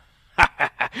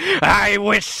 I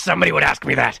wish somebody would ask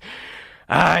me that.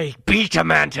 I beat a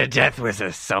man to death with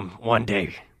one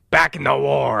day, back in the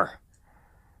war.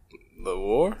 The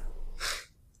war?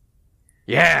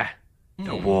 Yeah,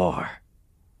 the war.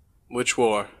 Which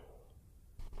war?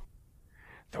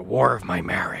 The war of my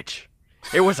marriage.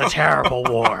 It was a terrible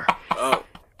war. Oh.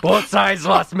 Both sides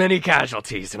lost many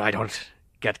casualties, and I don't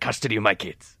get custody of my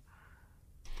kids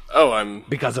Oh,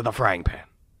 because of the frying pan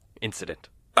incident.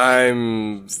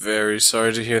 I'm very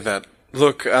sorry to hear that.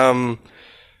 Look,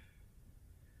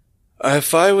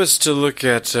 if I was to look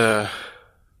at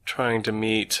trying to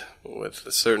meet with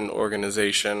a certain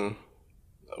organization,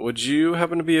 would you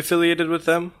happen to be affiliated with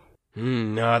them?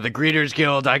 No, the Greeters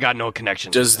Guild, I got no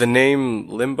connection. Does the name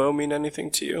Limbo mean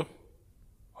anything to you?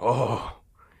 Oh,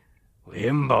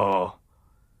 Limbo.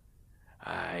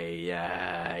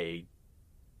 I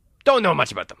don't know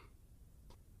much about them.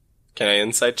 Can I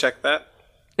insight check that?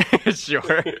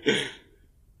 Sure.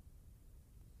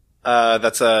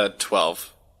 That's a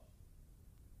 12.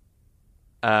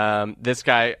 This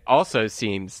guy also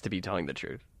seems to be telling the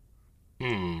truth.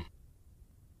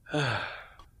 Sorry,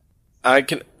 I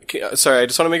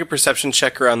just want to make a perception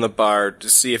check around the bar to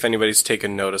see if anybody's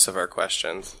taken notice of our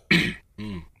questions.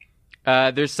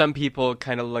 There's some people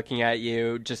kind of looking at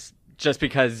you just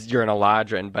because you're an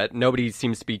Eladrin, but nobody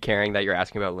seems to be caring that you're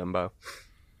asking about Limbo.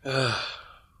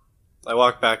 I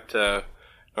walk back to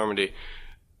Normandy.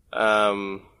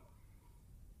 I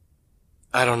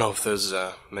don't know if there's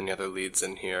many other leads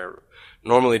in here.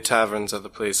 Normally taverns are the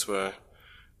place where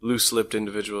loose-lipped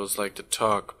individuals like to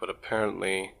talk, but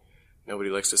apparently nobody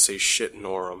likes to say shit in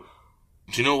Orem.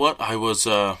 Do you know what? I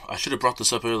should have brought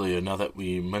this up earlier now that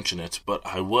we mention it, but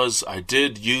I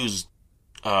did use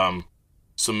some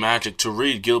magic to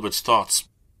read Gilbert's thoughts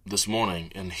this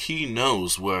morning, and he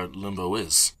knows where Limbo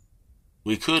is.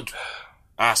 We could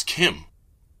ask him,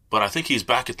 but I think he's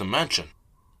back at the mansion.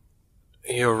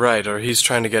 You're right, or he's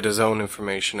trying to get his own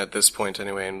information at this point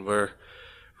anyway, and we're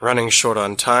running short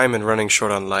on time and running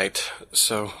short on light.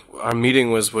 So our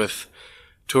meeting was with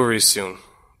Turi soon.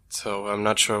 So I'm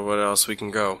not sure what else we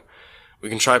can go. We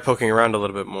can try poking around a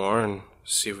little bit more and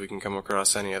see if we can come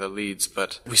across any other leads,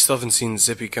 but we still haven't seen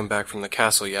Zippy come back from the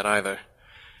castle yet either.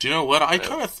 Do you know what? I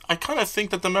kind of think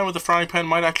that the man with the frying pan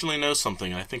might actually know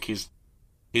something. I think he's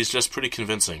just pretty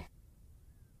convincing.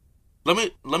 Let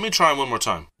me try one more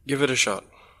time. Give it a shot.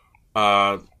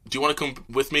 Do you want to come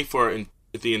with me for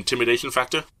the intimidation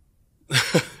factor?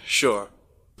 Sure.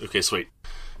 Okay, sweet.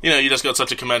 You just got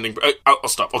such a commanding... I'll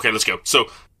stop. Okay, let's go. So,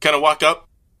 kind of walk up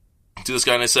to this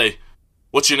guy and I say,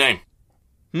 "What's your name?"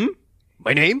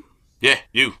 My name? Yeah,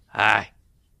 you. Hi.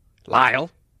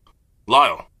 Lyle.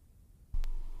 Lyle.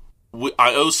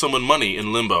 I owe someone money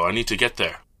in Limbo. I need to get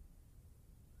there.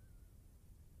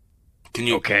 Can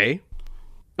you... Okay.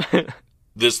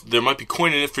 There might be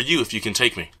coin in it for you if you can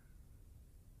take me.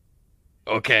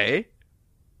 Okay.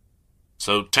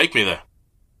 So, take me there.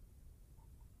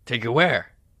 Take you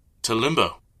where? To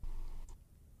Limbo.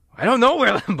 I don't know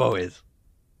where Limbo is.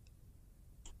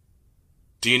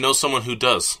 Do you know someone who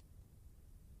does?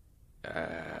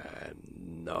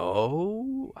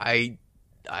 No. I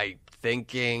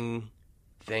thinking.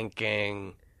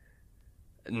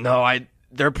 No,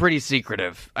 they're pretty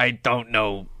secretive. I don't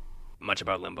know much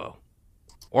about Limbo.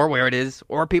 Or where it is,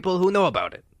 or people who know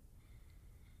about it.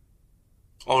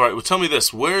 Alright, well tell me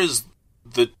this. Where is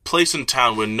the place in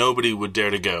town where nobody would dare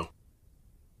to go?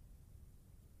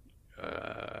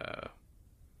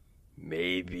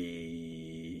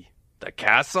 Maybe the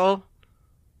castle?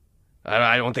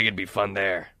 I don't think it'd be fun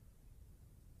there.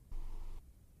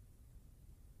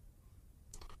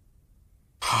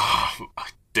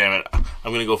 Damn it.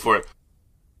 I'm gonna go for it.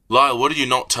 Lyle, what are you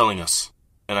not telling us?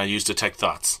 And I use Detect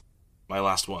Thoughts. My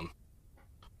last one.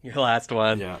 Your last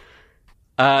one. Yeah.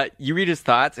 You read his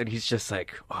thoughts, and he's just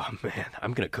like, "Oh man,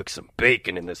 I'm gonna cook some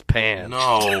bacon in this pan."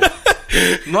 No.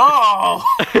 No!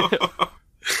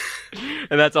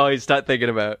 And that's all he's thinking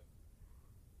about.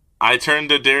 I turn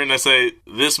to Darren and I say,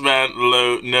 "This man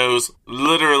knows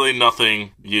literally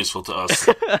nothing useful to us."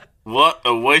 What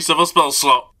a waste of a spell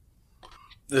slot.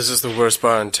 This is the worst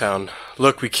bar in town.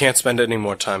 Look, we can't spend any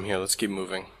more time here. Let's keep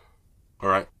moving.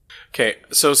 Alright. Okay,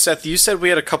 so Seth, you said we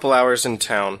had a couple hours in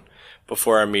town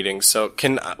before our meeting, so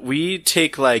can we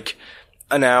take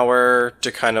an hour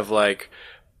to kind of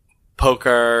poke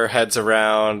our heads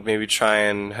around, maybe try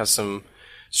and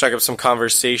strike up some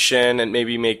conversation, and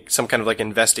maybe make some kind of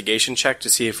investigation check to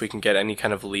see if we can get any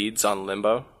kind of leads on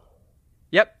Limbo?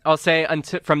 Yep, I'll say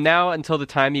from now until the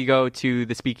time you go to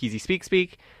the Speakeasy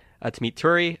Speak to meet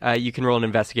Turi, you can roll an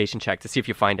investigation check to see if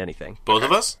you find anything. Both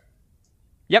of us?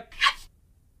 Yep.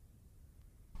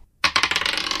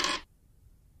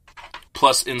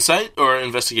 Plus insight or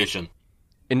investigation?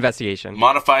 Investigation.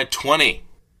 Modified 20.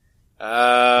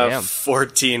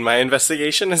 14. My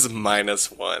investigation is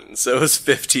 -1, so it was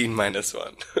 15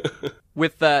 -1.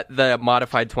 With the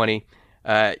modified 20,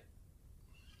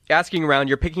 asking around,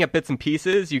 you're picking up bits and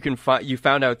pieces. You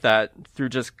found out that through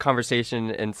just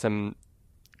conversation and some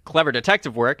clever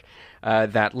detective work,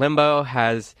 that Limbo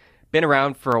has been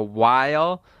around for a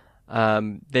while.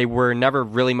 They were never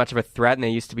really much of a threat, and they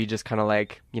used to be just kind of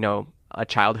a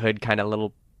childhood kind of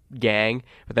little gang,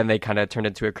 but then they kind of turned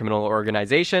into a criminal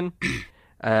organization.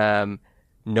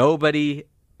 Nobody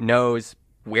knows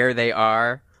where they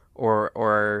are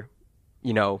or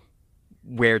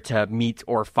where to meet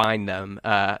or find them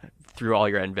through all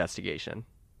your investigation.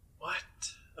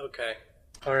 What? Okay.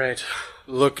 All right.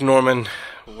 Look, Norman,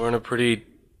 we're in a pretty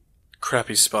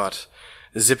crappy spot.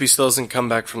 Zippy still hasn't come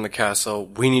back from the castle.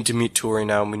 We need to meet Turi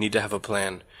now, and we need to have a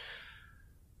plan.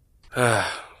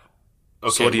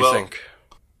 Okay, so what do you think?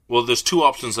 Well, there's two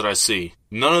options that I see.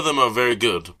 None of them are very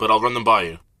good, but I'll run them by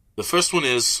you. The first one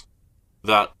is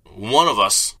that one of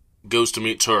us goes to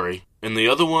meet Turi, and the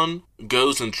other one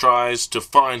goes and tries to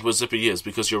find where Zippy is,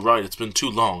 because you're right, it's been too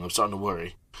long, I'm starting to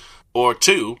worry. Or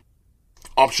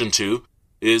option two,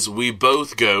 is we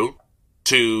both go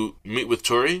to meet with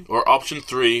Turi, or option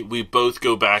 3, we both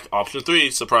go back. Option 3,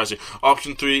 surprise you.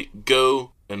 Option 3,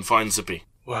 go and find Zippy.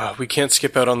 Wow, we can't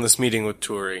skip out on this meeting with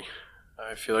Turi.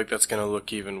 I feel like that's going to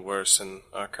look even worse in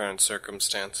our current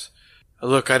circumstance.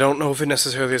 Look, I don't know if it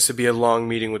necessarily has to be a long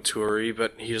meeting with Turi,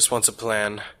 but he just wants a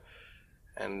plan.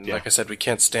 And like I said, we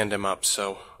can't stand him up,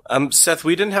 so... Seth,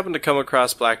 we didn't happen to come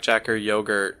across Blackjack or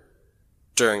Yogurt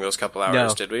during those couple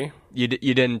hours, did we? You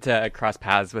didn't cross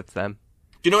paths with them.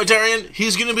 You know what, Darian?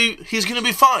 He's gonna be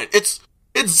fine. It's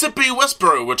Zippy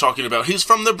Westboro we're talking about. He's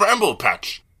from the Bramble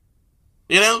Patch.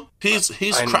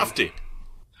 He's crafty.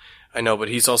 I know, but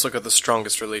he's also got the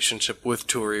strongest relationship with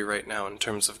Turi right now in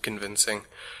terms of convincing.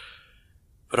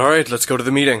 But alright, let's go to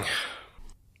the meeting.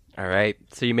 All right,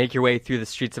 so you make your way through the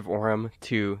streets of Orem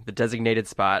to the designated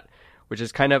spot, which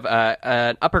is kind of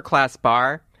an upper-class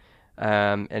bar,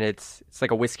 and it's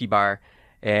like a whiskey bar,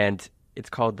 and it's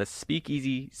called the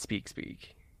Speakeasy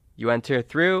Speak. You enter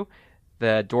through,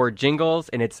 the door jingles,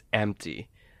 and it's empty,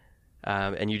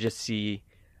 and you just see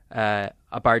a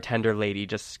bartender lady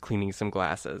just cleaning some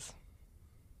glasses.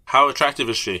 How attractive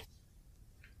is she?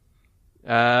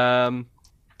 Dice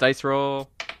roll.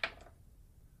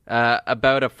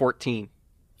 About a 14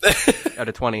 out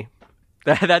of 20.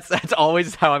 That's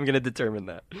always how I'm going to determine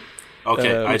that.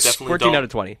 Okay, I definitely 14 don't. out of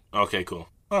 20. Okay, cool.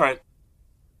 All right.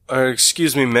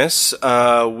 Excuse me, miss.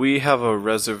 We have a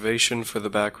reservation for the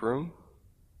back room.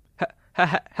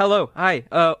 Hello, hi.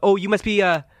 You must be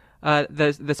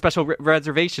the special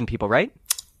reservation people, right?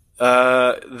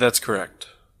 That's correct.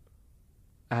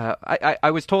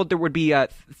 I was told there would be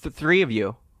three of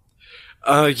you.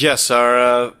 Yes,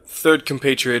 our third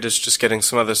compatriot is just getting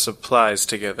some other supplies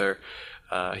together.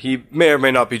 He may or may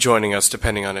not be joining us,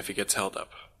 depending on if he gets held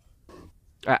up.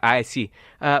 I see.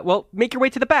 Well, make your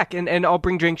way to the back, and I'll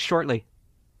bring drinks shortly.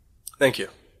 Thank you.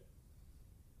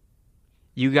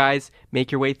 You guys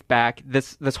make your way back.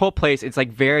 This whole place, it's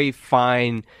like very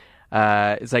fine.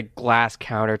 It's like glass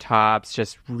countertops,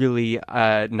 just really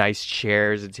nice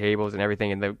chairs and tables and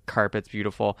everything, and the carpet's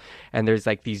beautiful. And there's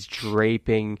like these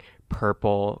draping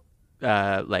purple,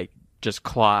 like just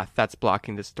cloth that's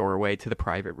blocking this doorway to the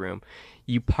private room.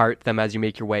 You part them as you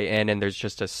make your way in, and there's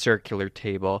just a circular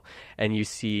table, and you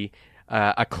see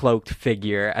a cloaked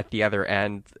figure at the other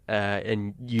end,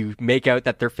 and you make out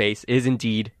that their face is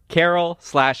indeed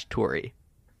Carol/Tori.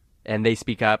 And they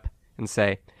speak up and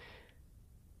say,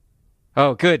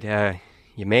 "Oh, good,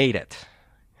 you made it.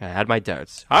 I had my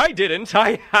doubts." "I didn't.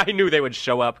 I knew they would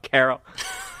show up, Carol.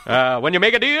 When you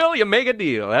make a deal, you make a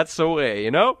deal. That's the way,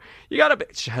 you know? You gotta be..."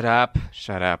 Shut up.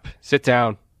 Sit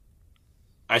down.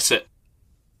 I sit.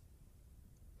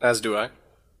 As do I.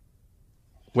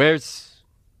 Where's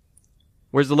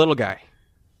the little guy?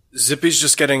 Zippy's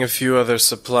just getting a few other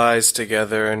supplies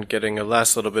together and getting a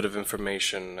last little bit of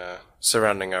information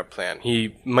surrounding our plan.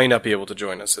 He might not be able to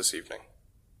join us this evening.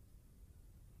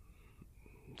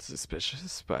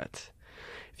 Suspicious, but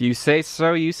if you say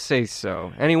so, you say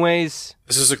so. Anyways...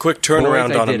 This is a quick turnaround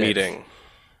boys, on a it. meeting.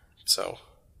 So...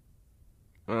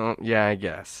 Well, yeah, I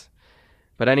guess.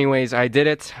 But anyways, I did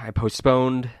it. I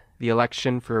postponed the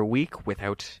election for a week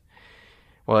without...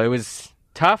 Well, it was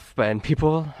tough, and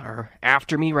people are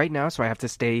after me right now, so I have to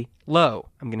stay low.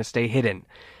 I'm going to stay hidden.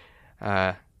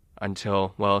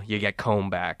 Until, well, you get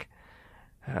Comb back.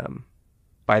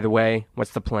 By the way,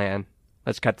 what's the plan?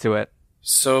 Let's cut to it.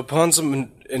 So upon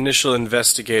some initial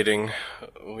investigating,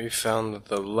 we found that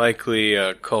the likely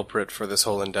culprit for this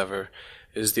whole endeavor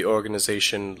is the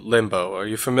organization Limbo. Are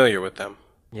you familiar with them?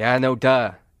 Yeah, no,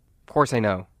 duh. Of course I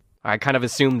know. I kind of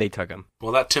assumed they took him.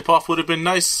 Well, that tip-off would have been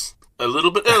nice a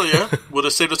little bit earlier. Would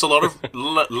have saved us a lot of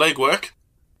legwork.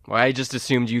 Well, I just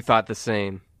assumed you thought the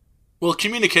same. Well,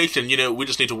 communication, we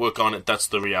just need to work on it. That's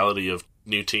the reality of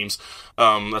new teams.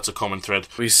 That's a common thread.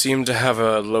 We seem to have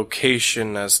a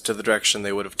location as to the direction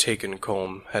they would have taken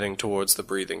Comb, heading towards the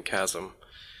Breathing Chasm.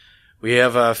 We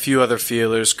have a few other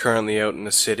feelers currently out in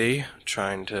the city,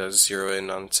 trying to zero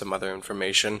in on some other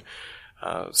information.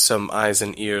 Some eyes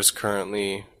and ears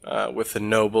currently with the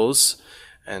nobles,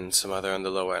 and some other on the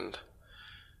low end.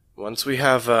 Once we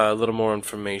have a little more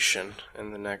information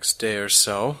in the next day or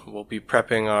so, we'll be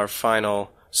prepping our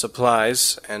final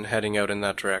supplies and heading out in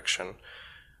that direction,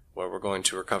 where we're going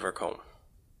to recover Comb.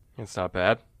 It's not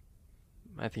bad.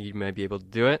 I think you might be able to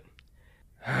do it.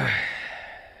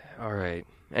 Alright.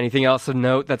 Anything else of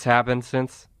note that's happened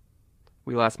since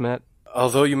we last met?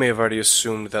 Although you may have already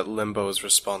assumed that Limbo is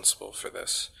responsible for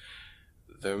this,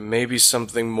 there may be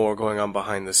something more going on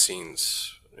behind the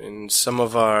scenes. In some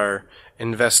of our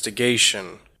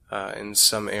investigation, in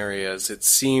some areas, it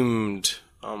seemed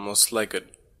almost like a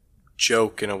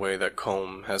joke in a way that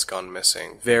Comb has gone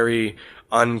missing. Very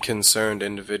unconcerned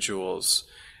individuals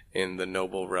in the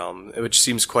noble realm, which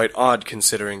seems quite odd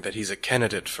considering that he's a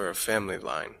candidate for a family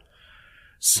line.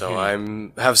 So I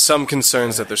have some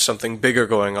concerns that there's something bigger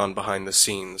going on behind the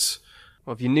scenes.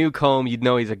 Well, if you knew Comb, you'd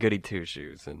know he's a goody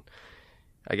two-shoes, and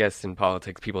I guess in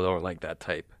politics people don't like that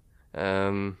type.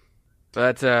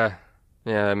 But yeah,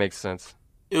 that makes sense.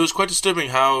 It was quite disturbing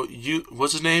how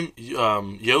what's his name?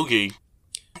 Yogi,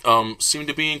 seemed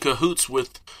to be in cahoots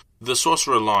with the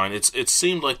sorcerer line. It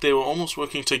seemed like they were almost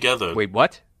working together. Wait,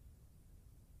 what?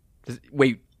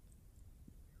 Wait,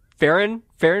 Farron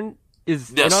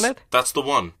is in on it? That's the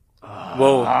one.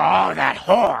 Whoa. Oh, that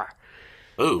whore!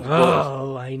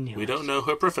 Oh, I knew we don't know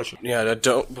her profession. Yeah,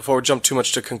 before we jump too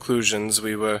much to conclusions,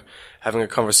 we were having a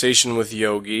conversation with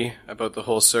Yogi about the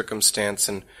whole circumstance,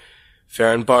 and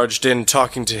Farron barged in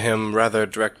talking to him rather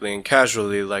directly and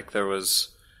casually, like there was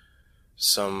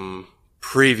some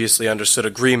previously understood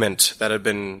agreement that had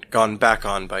been gone back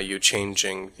on by you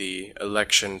changing the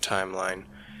election timeline,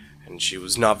 and she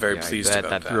was not very pleased about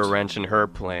that. That threw a wrench in her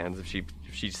plans if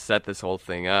she set this whole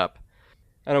thing up.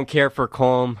 I don't care for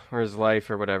Colm or his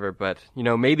life or whatever, but,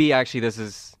 maybe actually this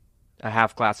is a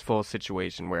half-glass full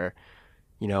situation where,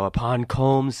 upon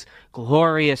Colm's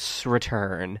glorious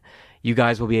return, you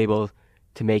guys will be able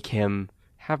to make him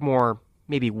have more,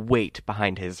 maybe, weight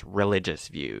behind his religious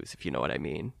views, if you know what I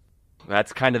mean.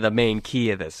 That's kind of the main key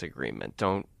of this agreement.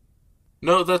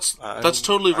 No, that's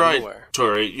totally right, aware.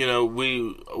 Tori.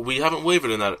 We haven't wavered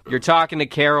in that. You're talking to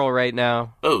Carol right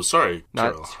now. Oh, sorry,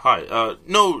 Carol. Hi.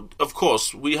 No, of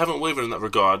course, we haven't wavered in that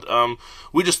regard.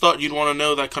 We just thought you'd want to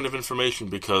know that kind of information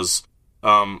because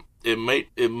it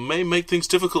may make things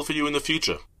difficult for you in the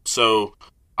future. So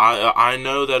I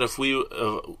know that if we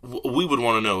would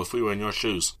want to know if we were in your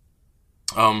shoes.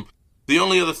 The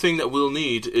only other thing that we'll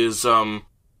need is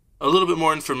a little bit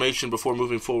more information before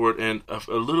moving forward, and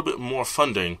a little bit more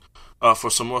funding for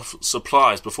some more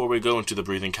supplies before we go into the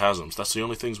breathing chasms. That's the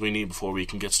only things we need before we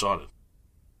can get started.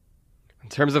 In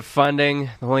terms of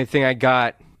funding, the only thing I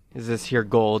got is this here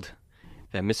gold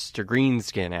that Mr.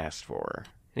 Greenskin asked for.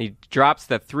 And he drops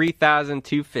the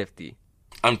 3,250.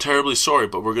 I'm terribly sorry,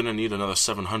 but we're going to need another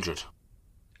 700.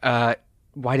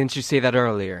 Why didn't you say that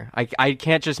earlier? I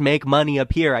can't just make money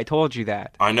up here. I told you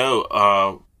that. I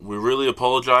know. We really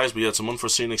apologize. We had some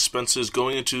unforeseen expenses.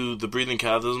 Going into the breathing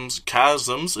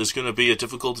chasms is going to be a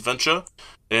difficult venture,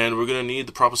 and we're going to need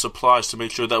the proper supplies to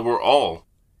make sure that we're all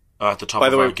at the top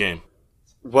of our game.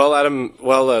 Well, Adam,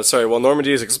 while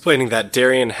Normandy is explaining that,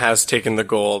 Darian has taken the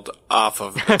gold off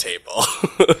of the table.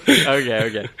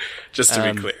 Okay. Just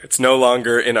to be clear, it's no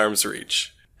longer in arm's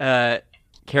reach.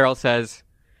 Carol says,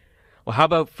 well, how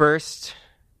about first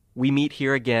we meet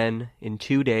here again in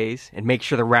 2 days and make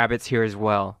sure the rabbit's here as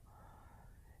well.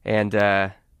 And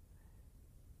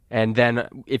then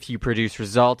if you produce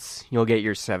results, you'll get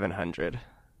your 700.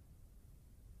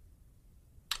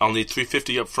 I'll need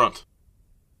 350 up front.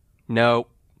 No.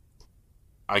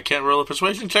 I can't roll a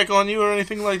persuasion check on you or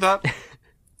anything like that?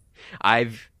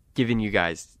 I've given you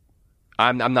guys...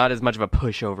 I'm not as much of a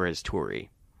pushover as Tori.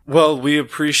 Well, we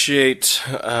appreciate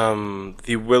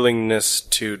the willingness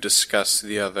to discuss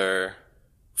the other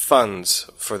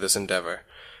funds for this endeavor.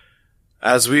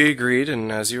 As we agreed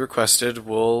and as you requested,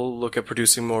 we'll look at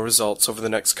producing more results over the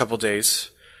next couple days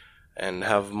and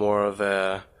have more of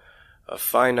a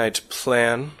finite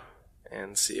plan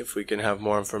and see if we can have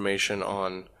more information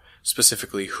on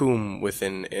specifically whom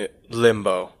within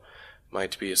Limbo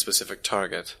might be a specific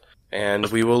target. And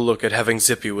we will look at having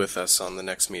Zippy with us on the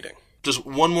next meeting. Just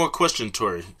one more question,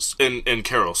 Tori. And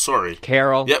Carol, sorry.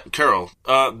 Carol? Yep, Carol.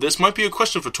 This might be a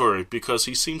question for Tori, because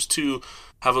he seems to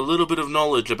have a little bit of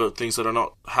knowledge about things that are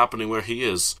not happening where he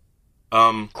is.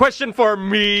 Question for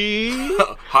me?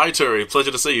 Hi, Tori.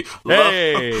 Pleasure to see you.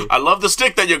 Hey! I love the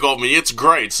stick that you got me. It's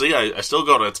great. See, I still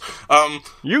got it.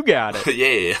 You got it.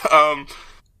 Yeah.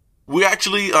 We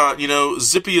actually,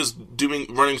 Zippy is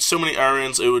running so many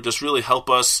errands, it would just really help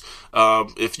us.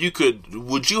 If you could,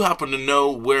 would you happen to know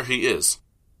where he is?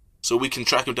 So we can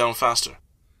track him down faster.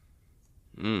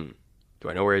 Do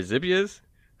I know where Zippy is?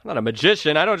 I'm not a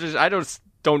magician. I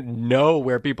don't know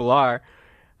where people are.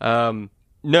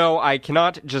 No, I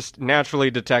cannot just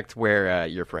naturally detect where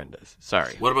your friend is.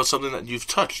 Sorry. What about something that you've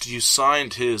touched? You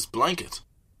signed his blanket.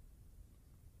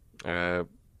 That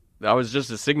was just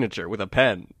a signature with a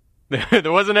pen.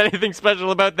 There wasn't anything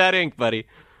special about that ink, buddy.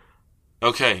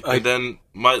 Okay, and then,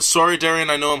 sorry, Darian,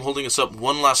 I know I'm holding us up.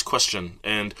 One last question,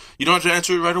 and you don't have to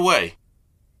answer it right away.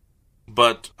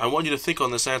 But I want you to think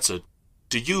on this answer.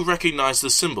 Do you recognize the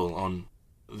symbol on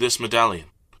this medallion?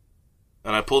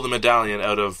 And I pull the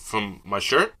medallion from my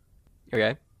shirt.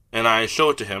 Okay. And I show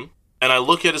it to him, and I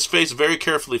look at his face very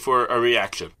carefully for a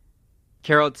reaction.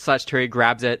 Carol / Terry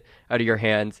grabs it out of your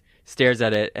hands, stares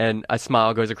at it, and a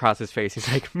smile goes across his face.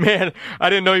 He's like, man, I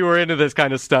didn't know you were into this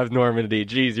kind of stuff, Normandy.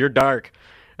 Jeez, you're dark.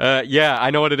 Yeah, I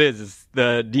know what it is. It's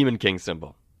the Demon King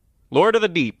symbol. Lord of the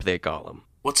Deep, they call him.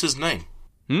 What's his name?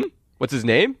 What's his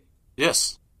name?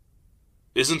 Yes.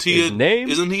 Isn't he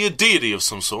a deity of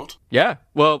some sort? Yeah,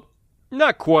 well,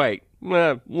 not quite.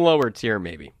 Lower tier,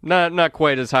 maybe. Not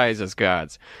quite as high as his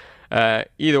gods.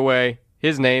 Either way,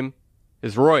 his name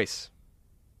is Royce.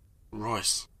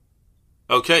 Royce.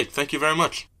 Okay, thank you very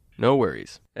much. No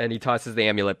worries. And he tosses the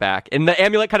amulet back. And the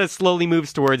amulet kind of slowly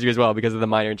moves towards you as well because of the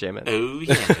minor enchantment. Oh,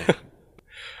 yeah.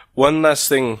 One last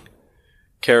thing,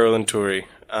 Carol and Turi.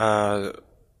 I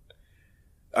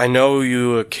know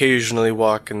you occasionally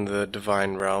walk in the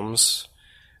divine realms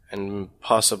and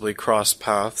possibly cross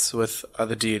paths with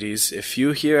other deities. If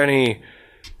you hear any...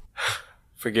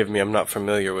 Forgive me, I'm not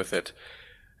familiar with it.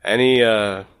 Any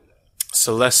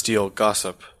celestial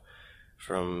gossip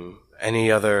from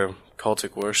any other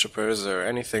cultic worshippers or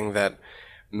anything that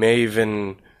may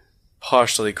even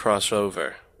partially cross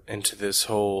over into this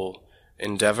whole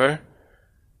endeavor,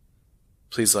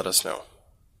 please let us know.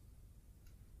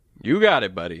 You got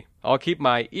it, buddy. I'll keep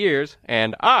my ears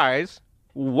and eyes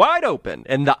wide open.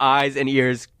 And the eyes and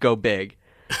ears go big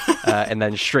and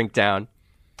then shrink down.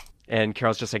 And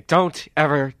Carol's just like, don't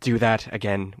ever do that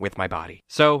again with my body.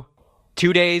 So,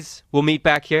 2 days, we'll meet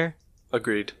back here.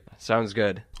 Agreed. Sounds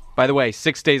good. By the way,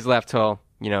 6 days left till,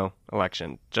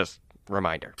 election. Just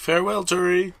reminder. Farewell,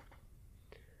 Turi.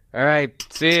 All right,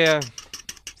 see ya.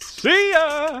 See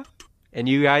ya! And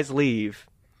you guys leave.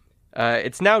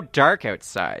 It's now dark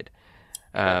outside.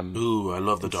 Ooh, I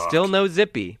love the dark. Still no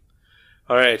Zippy.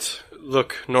 All right.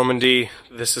 Look, Normandy,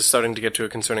 this is starting to get to a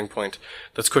concerning point.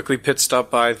 Let's quickly pit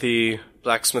stop by the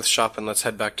blacksmith shop and let's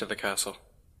head back to the castle.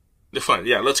 Fine,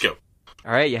 yeah, let's go.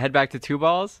 All right, you head back to Two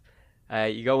Balls.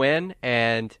 You go in,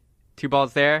 and Two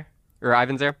Balls there, or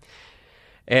Ivan's there,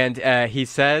 and he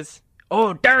says,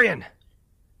 "Oh, Darian,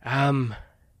 I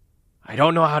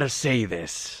don't know how to say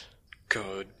this.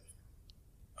 Good.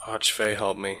 Archfey,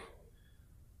 help me.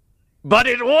 But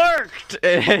it worked!"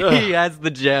 He has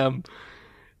the gem.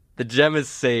 The gem is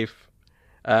safe.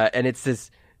 And it's this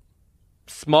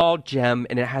small gem,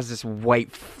 and it has this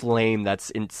white flame that's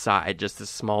inside, just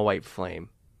this small white flame.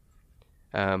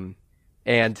 He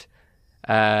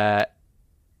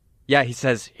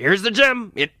says, "Here's the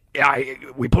gem.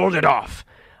 We pulled it off.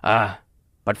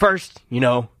 But first,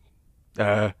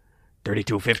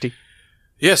 3250.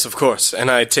 Yes, of course. And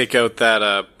I take out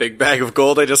that big bag of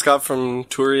gold I just got from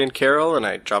Turi and Carol, and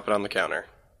I drop it on the counter.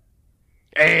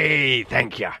 Hey,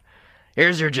 thank ya.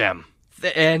 Here's your gem.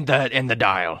 And the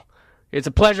dial. It's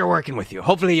a pleasure working with you.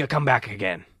 Hopefully you'll come back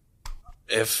again.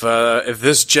 If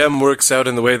this gem works out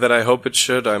in the way that I hope it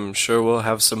should, I'm sure we'll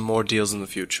have some more deals in the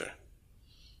future.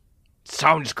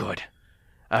 Sounds good.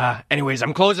 Anyways,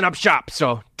 I'm closing up shop,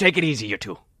 so take it easy, you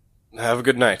two. Have a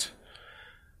good night.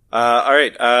 All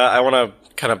right, I want to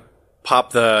kind of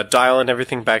pop the dial and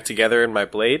everything back together in my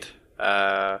blade.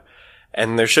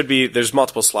 And there's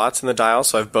multiple slots in the dial,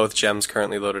 so I have both gems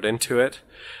currently loaded into it.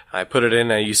 I put it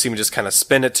in, and you see me just kind of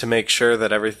spin it to make sure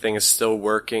that everything is still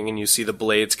working, and you see the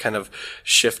blades kind of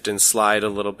shift and slide a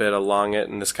little bit along it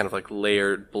in this kind of like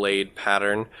layered blade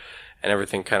pattern. And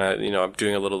everything kind of, I'm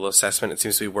doing a little assessment. It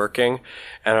seems to be working.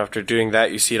 And after doing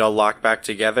that, you see it all lock back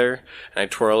together, and I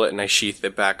twirl it and I sheath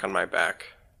it back on my back.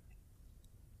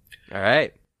 All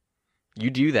right. You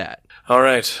do that. All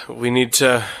right.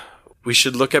 We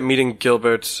should look at meeting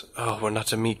Gilbert. Oh, we're not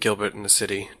to meet Gilbert in the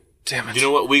city. Damn it. You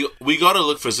know what? We gotta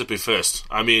look for Zippy first.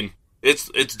 I mean, it's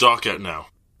dark out now.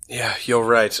 Yeah, you're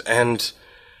right. And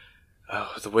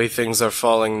the way things are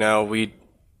falling now, we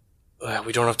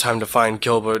don't have time to find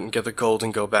Gilbert and get the gold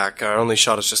and go back. Our only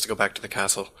shot is just to go back to the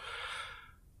castle.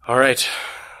 All right.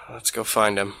 Let's go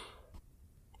find him.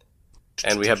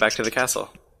 And we head back to the castle.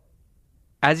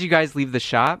 As you guys leave the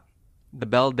shop, the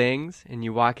bell dings, and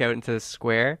you walk out into the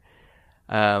square,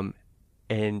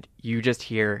 and you just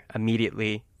hear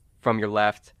immediately from your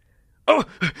left, "Oh,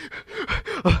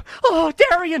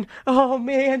 Darian! Oh,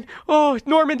 man! Oh,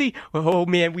 Normandy! Oh,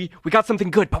 man, we got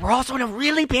something good, but we're also in a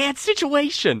really bad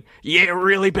situation. Yeah,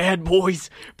 really bad,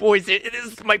 boys. Boys,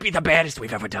 this might be the baddest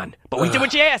we've ever done. But we did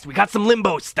what you asked. We got some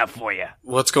limbo stuff for you."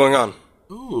 What's going on?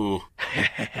 Ooh.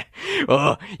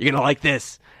 Oh, you're gonna like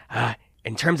this.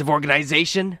 In terms of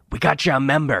organization, we got you a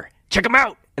member. Check them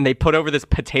out. And they put over this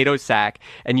potato sack,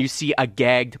 and you see a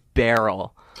gagged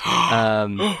barrel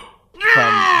from the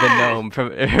gnome,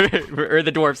 or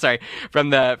the dwarf, sorry, from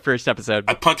the first episode.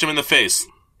 I punch him in the face.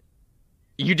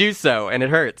 You do so, and it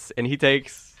hurts. And he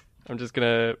takes, I'm just going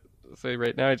to say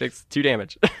right now, he takes 2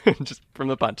 damage just from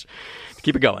the punch.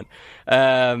 Keep it going.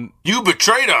 You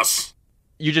betrayed us!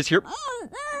 You just hear,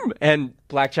 and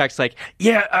Blackjack's like,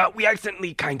 "Yeah, we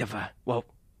accidentally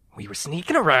we were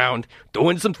sneaking around,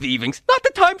 doing some thievings. Not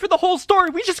the time for the whole story.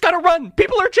 We just gotta run.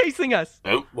 People are chasing us."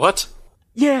 Oh. What?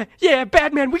 Yeah,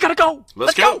 bad man. We gotta go.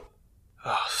 Let's go.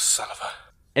 Oh, son of a...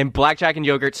 And Blackjack and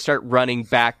Yogurt start running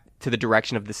back to the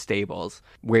direction of the stables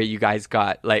where you guys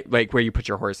got, like where you put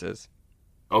your horses.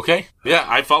 Okay. Yeah,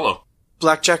 I follow.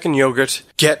 Blackjack and Yogurt,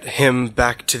 get him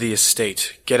back to the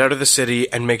estate. Get out of the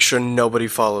city and make sure nobody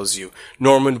follows you.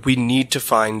 Norman, we need to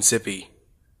find Zippy.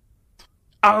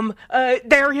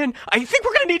 Darian, I think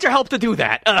we're gonna need your help to do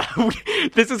that.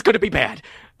 This is gonna be bad.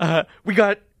 We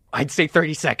got, I'd say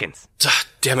 30 seconds.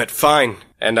 Damn it, fine.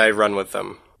 And I run with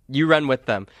them. You run with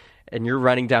them, and you're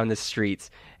running down the streets,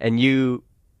 and you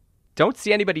don't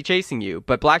see anybody chasing you,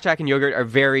 but Blackjack and Yogurt are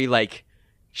very,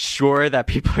 sure that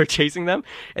people are chasing them,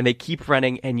 and they keep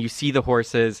running, and you see the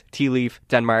horses, Tea Leaf,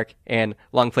 Denmark, and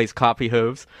Longface Cloppy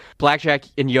Hooves. Blackjack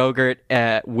and Yogurt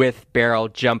with Barrel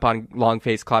jump on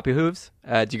Longface Cloppy Hooves.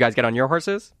 Do you guys get on your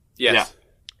horses? Yes.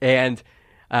 Yeah. And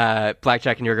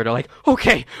Blackjack and Yogurt are like,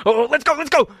 okay, let's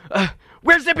go.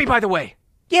 Where's Zippy, by the way?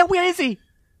 Yeah, where is he?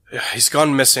 He's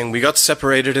gone missing. We got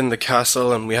separated in the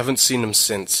castle, and we haven't seen him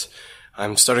since.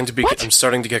 I'm starting to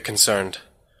get concerned.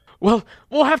 Well,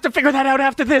 we'll have to figure that out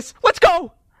after this. Let's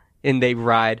go! And they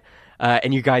ride,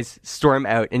 and you guys storm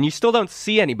out, and you still don't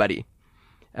see anybody.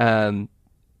 But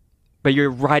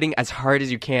you're riding as hard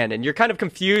as you can, and you're kind of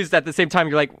confused at the same time.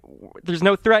 You're like, there's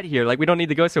no threat here. We don't need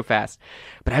to go so fast.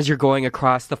 But as you're going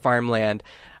across the farmland,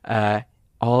 all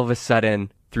of a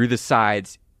sudden, through the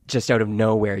sides, just out of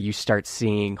nowhere, you start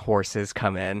seeing horses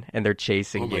come in, and they're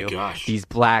chasing you. Oh my gosh. These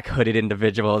black hooded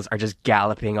individuals are just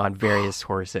galloping on various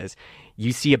horses.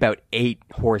 You see about 8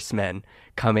 horsemen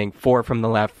coming, 4 from the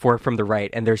left, 4 from the right,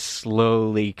 and they're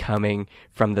slowly coming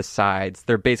from the sides.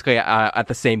 They're basically at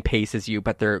the same pace as you,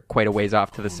 but they're quite a ways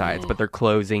off to the sides, but they're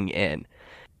closing in.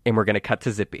 And we're going to cut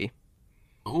to Zippy.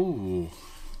 Ooh.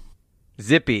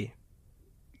 Zippy,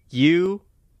 you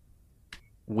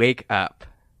wake up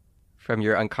from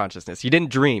your unconsciousness. You didn't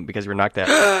dream because you were knocked out.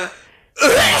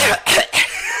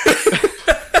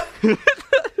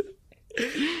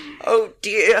 Oh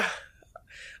dear.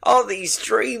 All these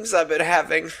dreams I've been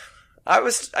having.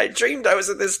 I dreamed I was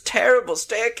in this terrible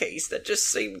staircase that just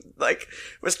seemed like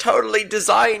it was totally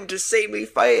designed to see me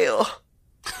fail.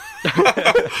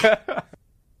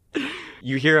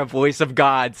 You hear a voice of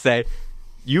God say,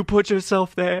 "You put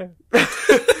yourself there."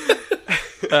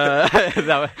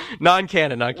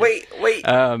 Non-canon. Wait,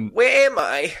 where am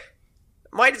I?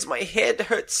 Why does my head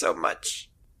hurt so much?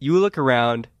 You look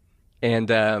around,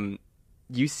 and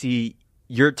you see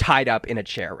you're tied up in a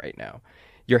chair right now.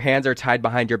 Your hands are tied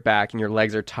behind your back, and your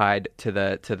legs are tied to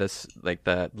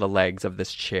the legs of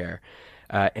this chair,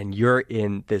 and you're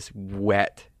in this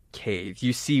wet cave.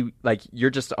 You see, you're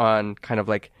just on kind of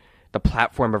the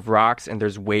platform of rocks, and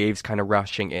there's waves kind of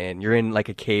rushing in. You're in a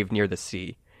cave near the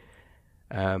sea.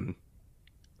 And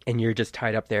you're just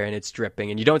tied up there, and it's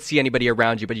dripping, and you don't see anybody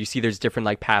around you, but you see there's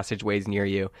different passageways near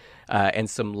you, and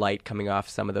some light coming off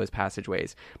some of those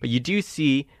passageways. But you do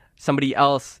see somebody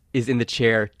else is in the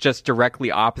chair just directly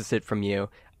opposite from you,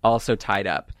 also tied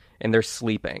up, and they're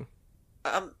sleeping.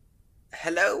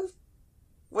 Hello?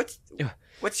 What's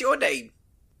your name?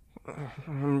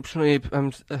 I'm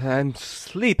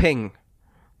sleeping.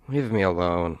 Leave me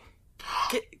alone.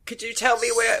 Could you tell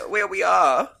me where we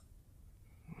are?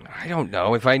 I don't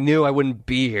know. If I knew, I wouldn't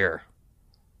be here.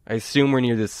 I assume we're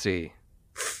near the sea.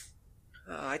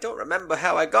 I don't remember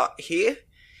how I got here.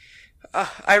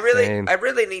 I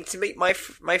really need to meet my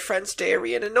friends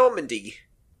Darian and Normandy.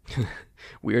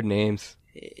 Weird names.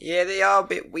 Yeah, they are a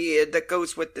bit weird. That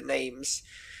goes with the names.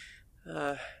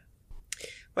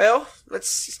 Well, let's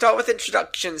start with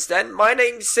introductions then. My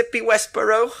name's Zippy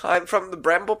Westboro. I'm from the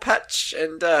Bramble Patch,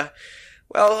 and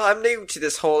I'm new to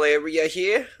this whole area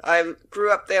here. I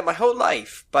grew up there my whole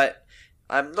life, but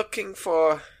I'm looking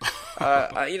for,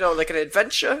 an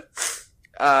adventure.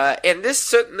 And this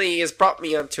certainly has brought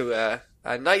me onto a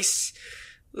nice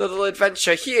little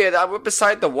adventure here. We're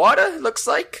beside the water, it looks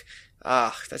like.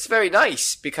 That's very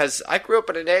nice, because I grew up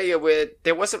in an area where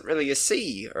there wasn't really a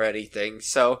sea or anything,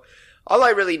 so all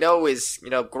I really know is,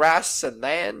 grass and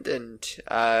land and,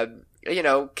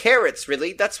 carrots,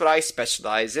 really. That's what I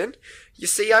specialize in. You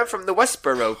see, I'm from the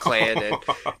Westboro clan,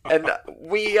 and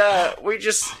we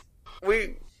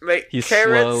make He's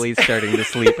carrots. slowly starting to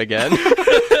sleep again.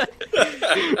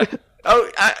 Oh,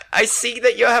 I see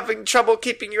that you're having trouble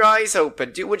keeping your eyes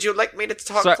open. Would you like me to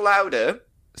talk louder?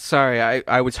 Sorry,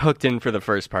 I was hooked in for the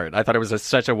first part. I thought it was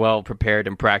such a well-prepared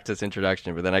and practiced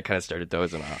introduction, but then I kind of started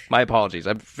dozing off. My apologies.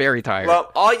 I'm very tired.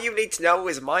 Well, all you need to know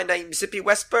is my name's Zippy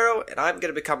Westboro, and I'm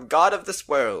going to become god of this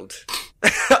world.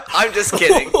 I'm just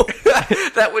kidding.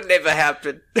 That would never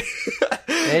happen.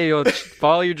 Hey, you'll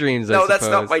follow your dreams, I No, suppose.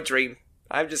 that's not my dream.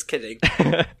 I'm just kidding.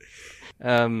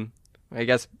 I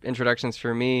guess introductions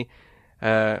for me.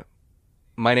 My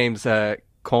name's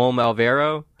Colm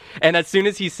Alvaro. And as soon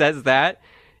as he says that,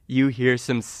 you hear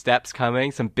some steps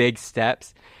coming, some big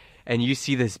steps. and you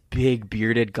see this big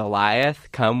bearded Goliath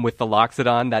come with the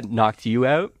Loxodon that knocked you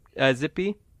out,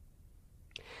 Zippy.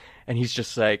 And he's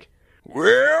just like,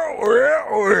 Well.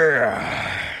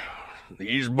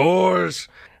 These boys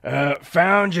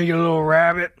found you, you little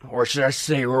rabbit, or should I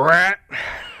say rat?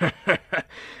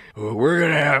 Well, we're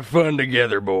gonna have fun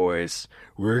together, boys.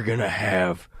 We're gonna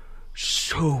have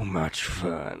so much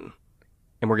fun.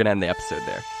 and we're going to end the episode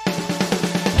there.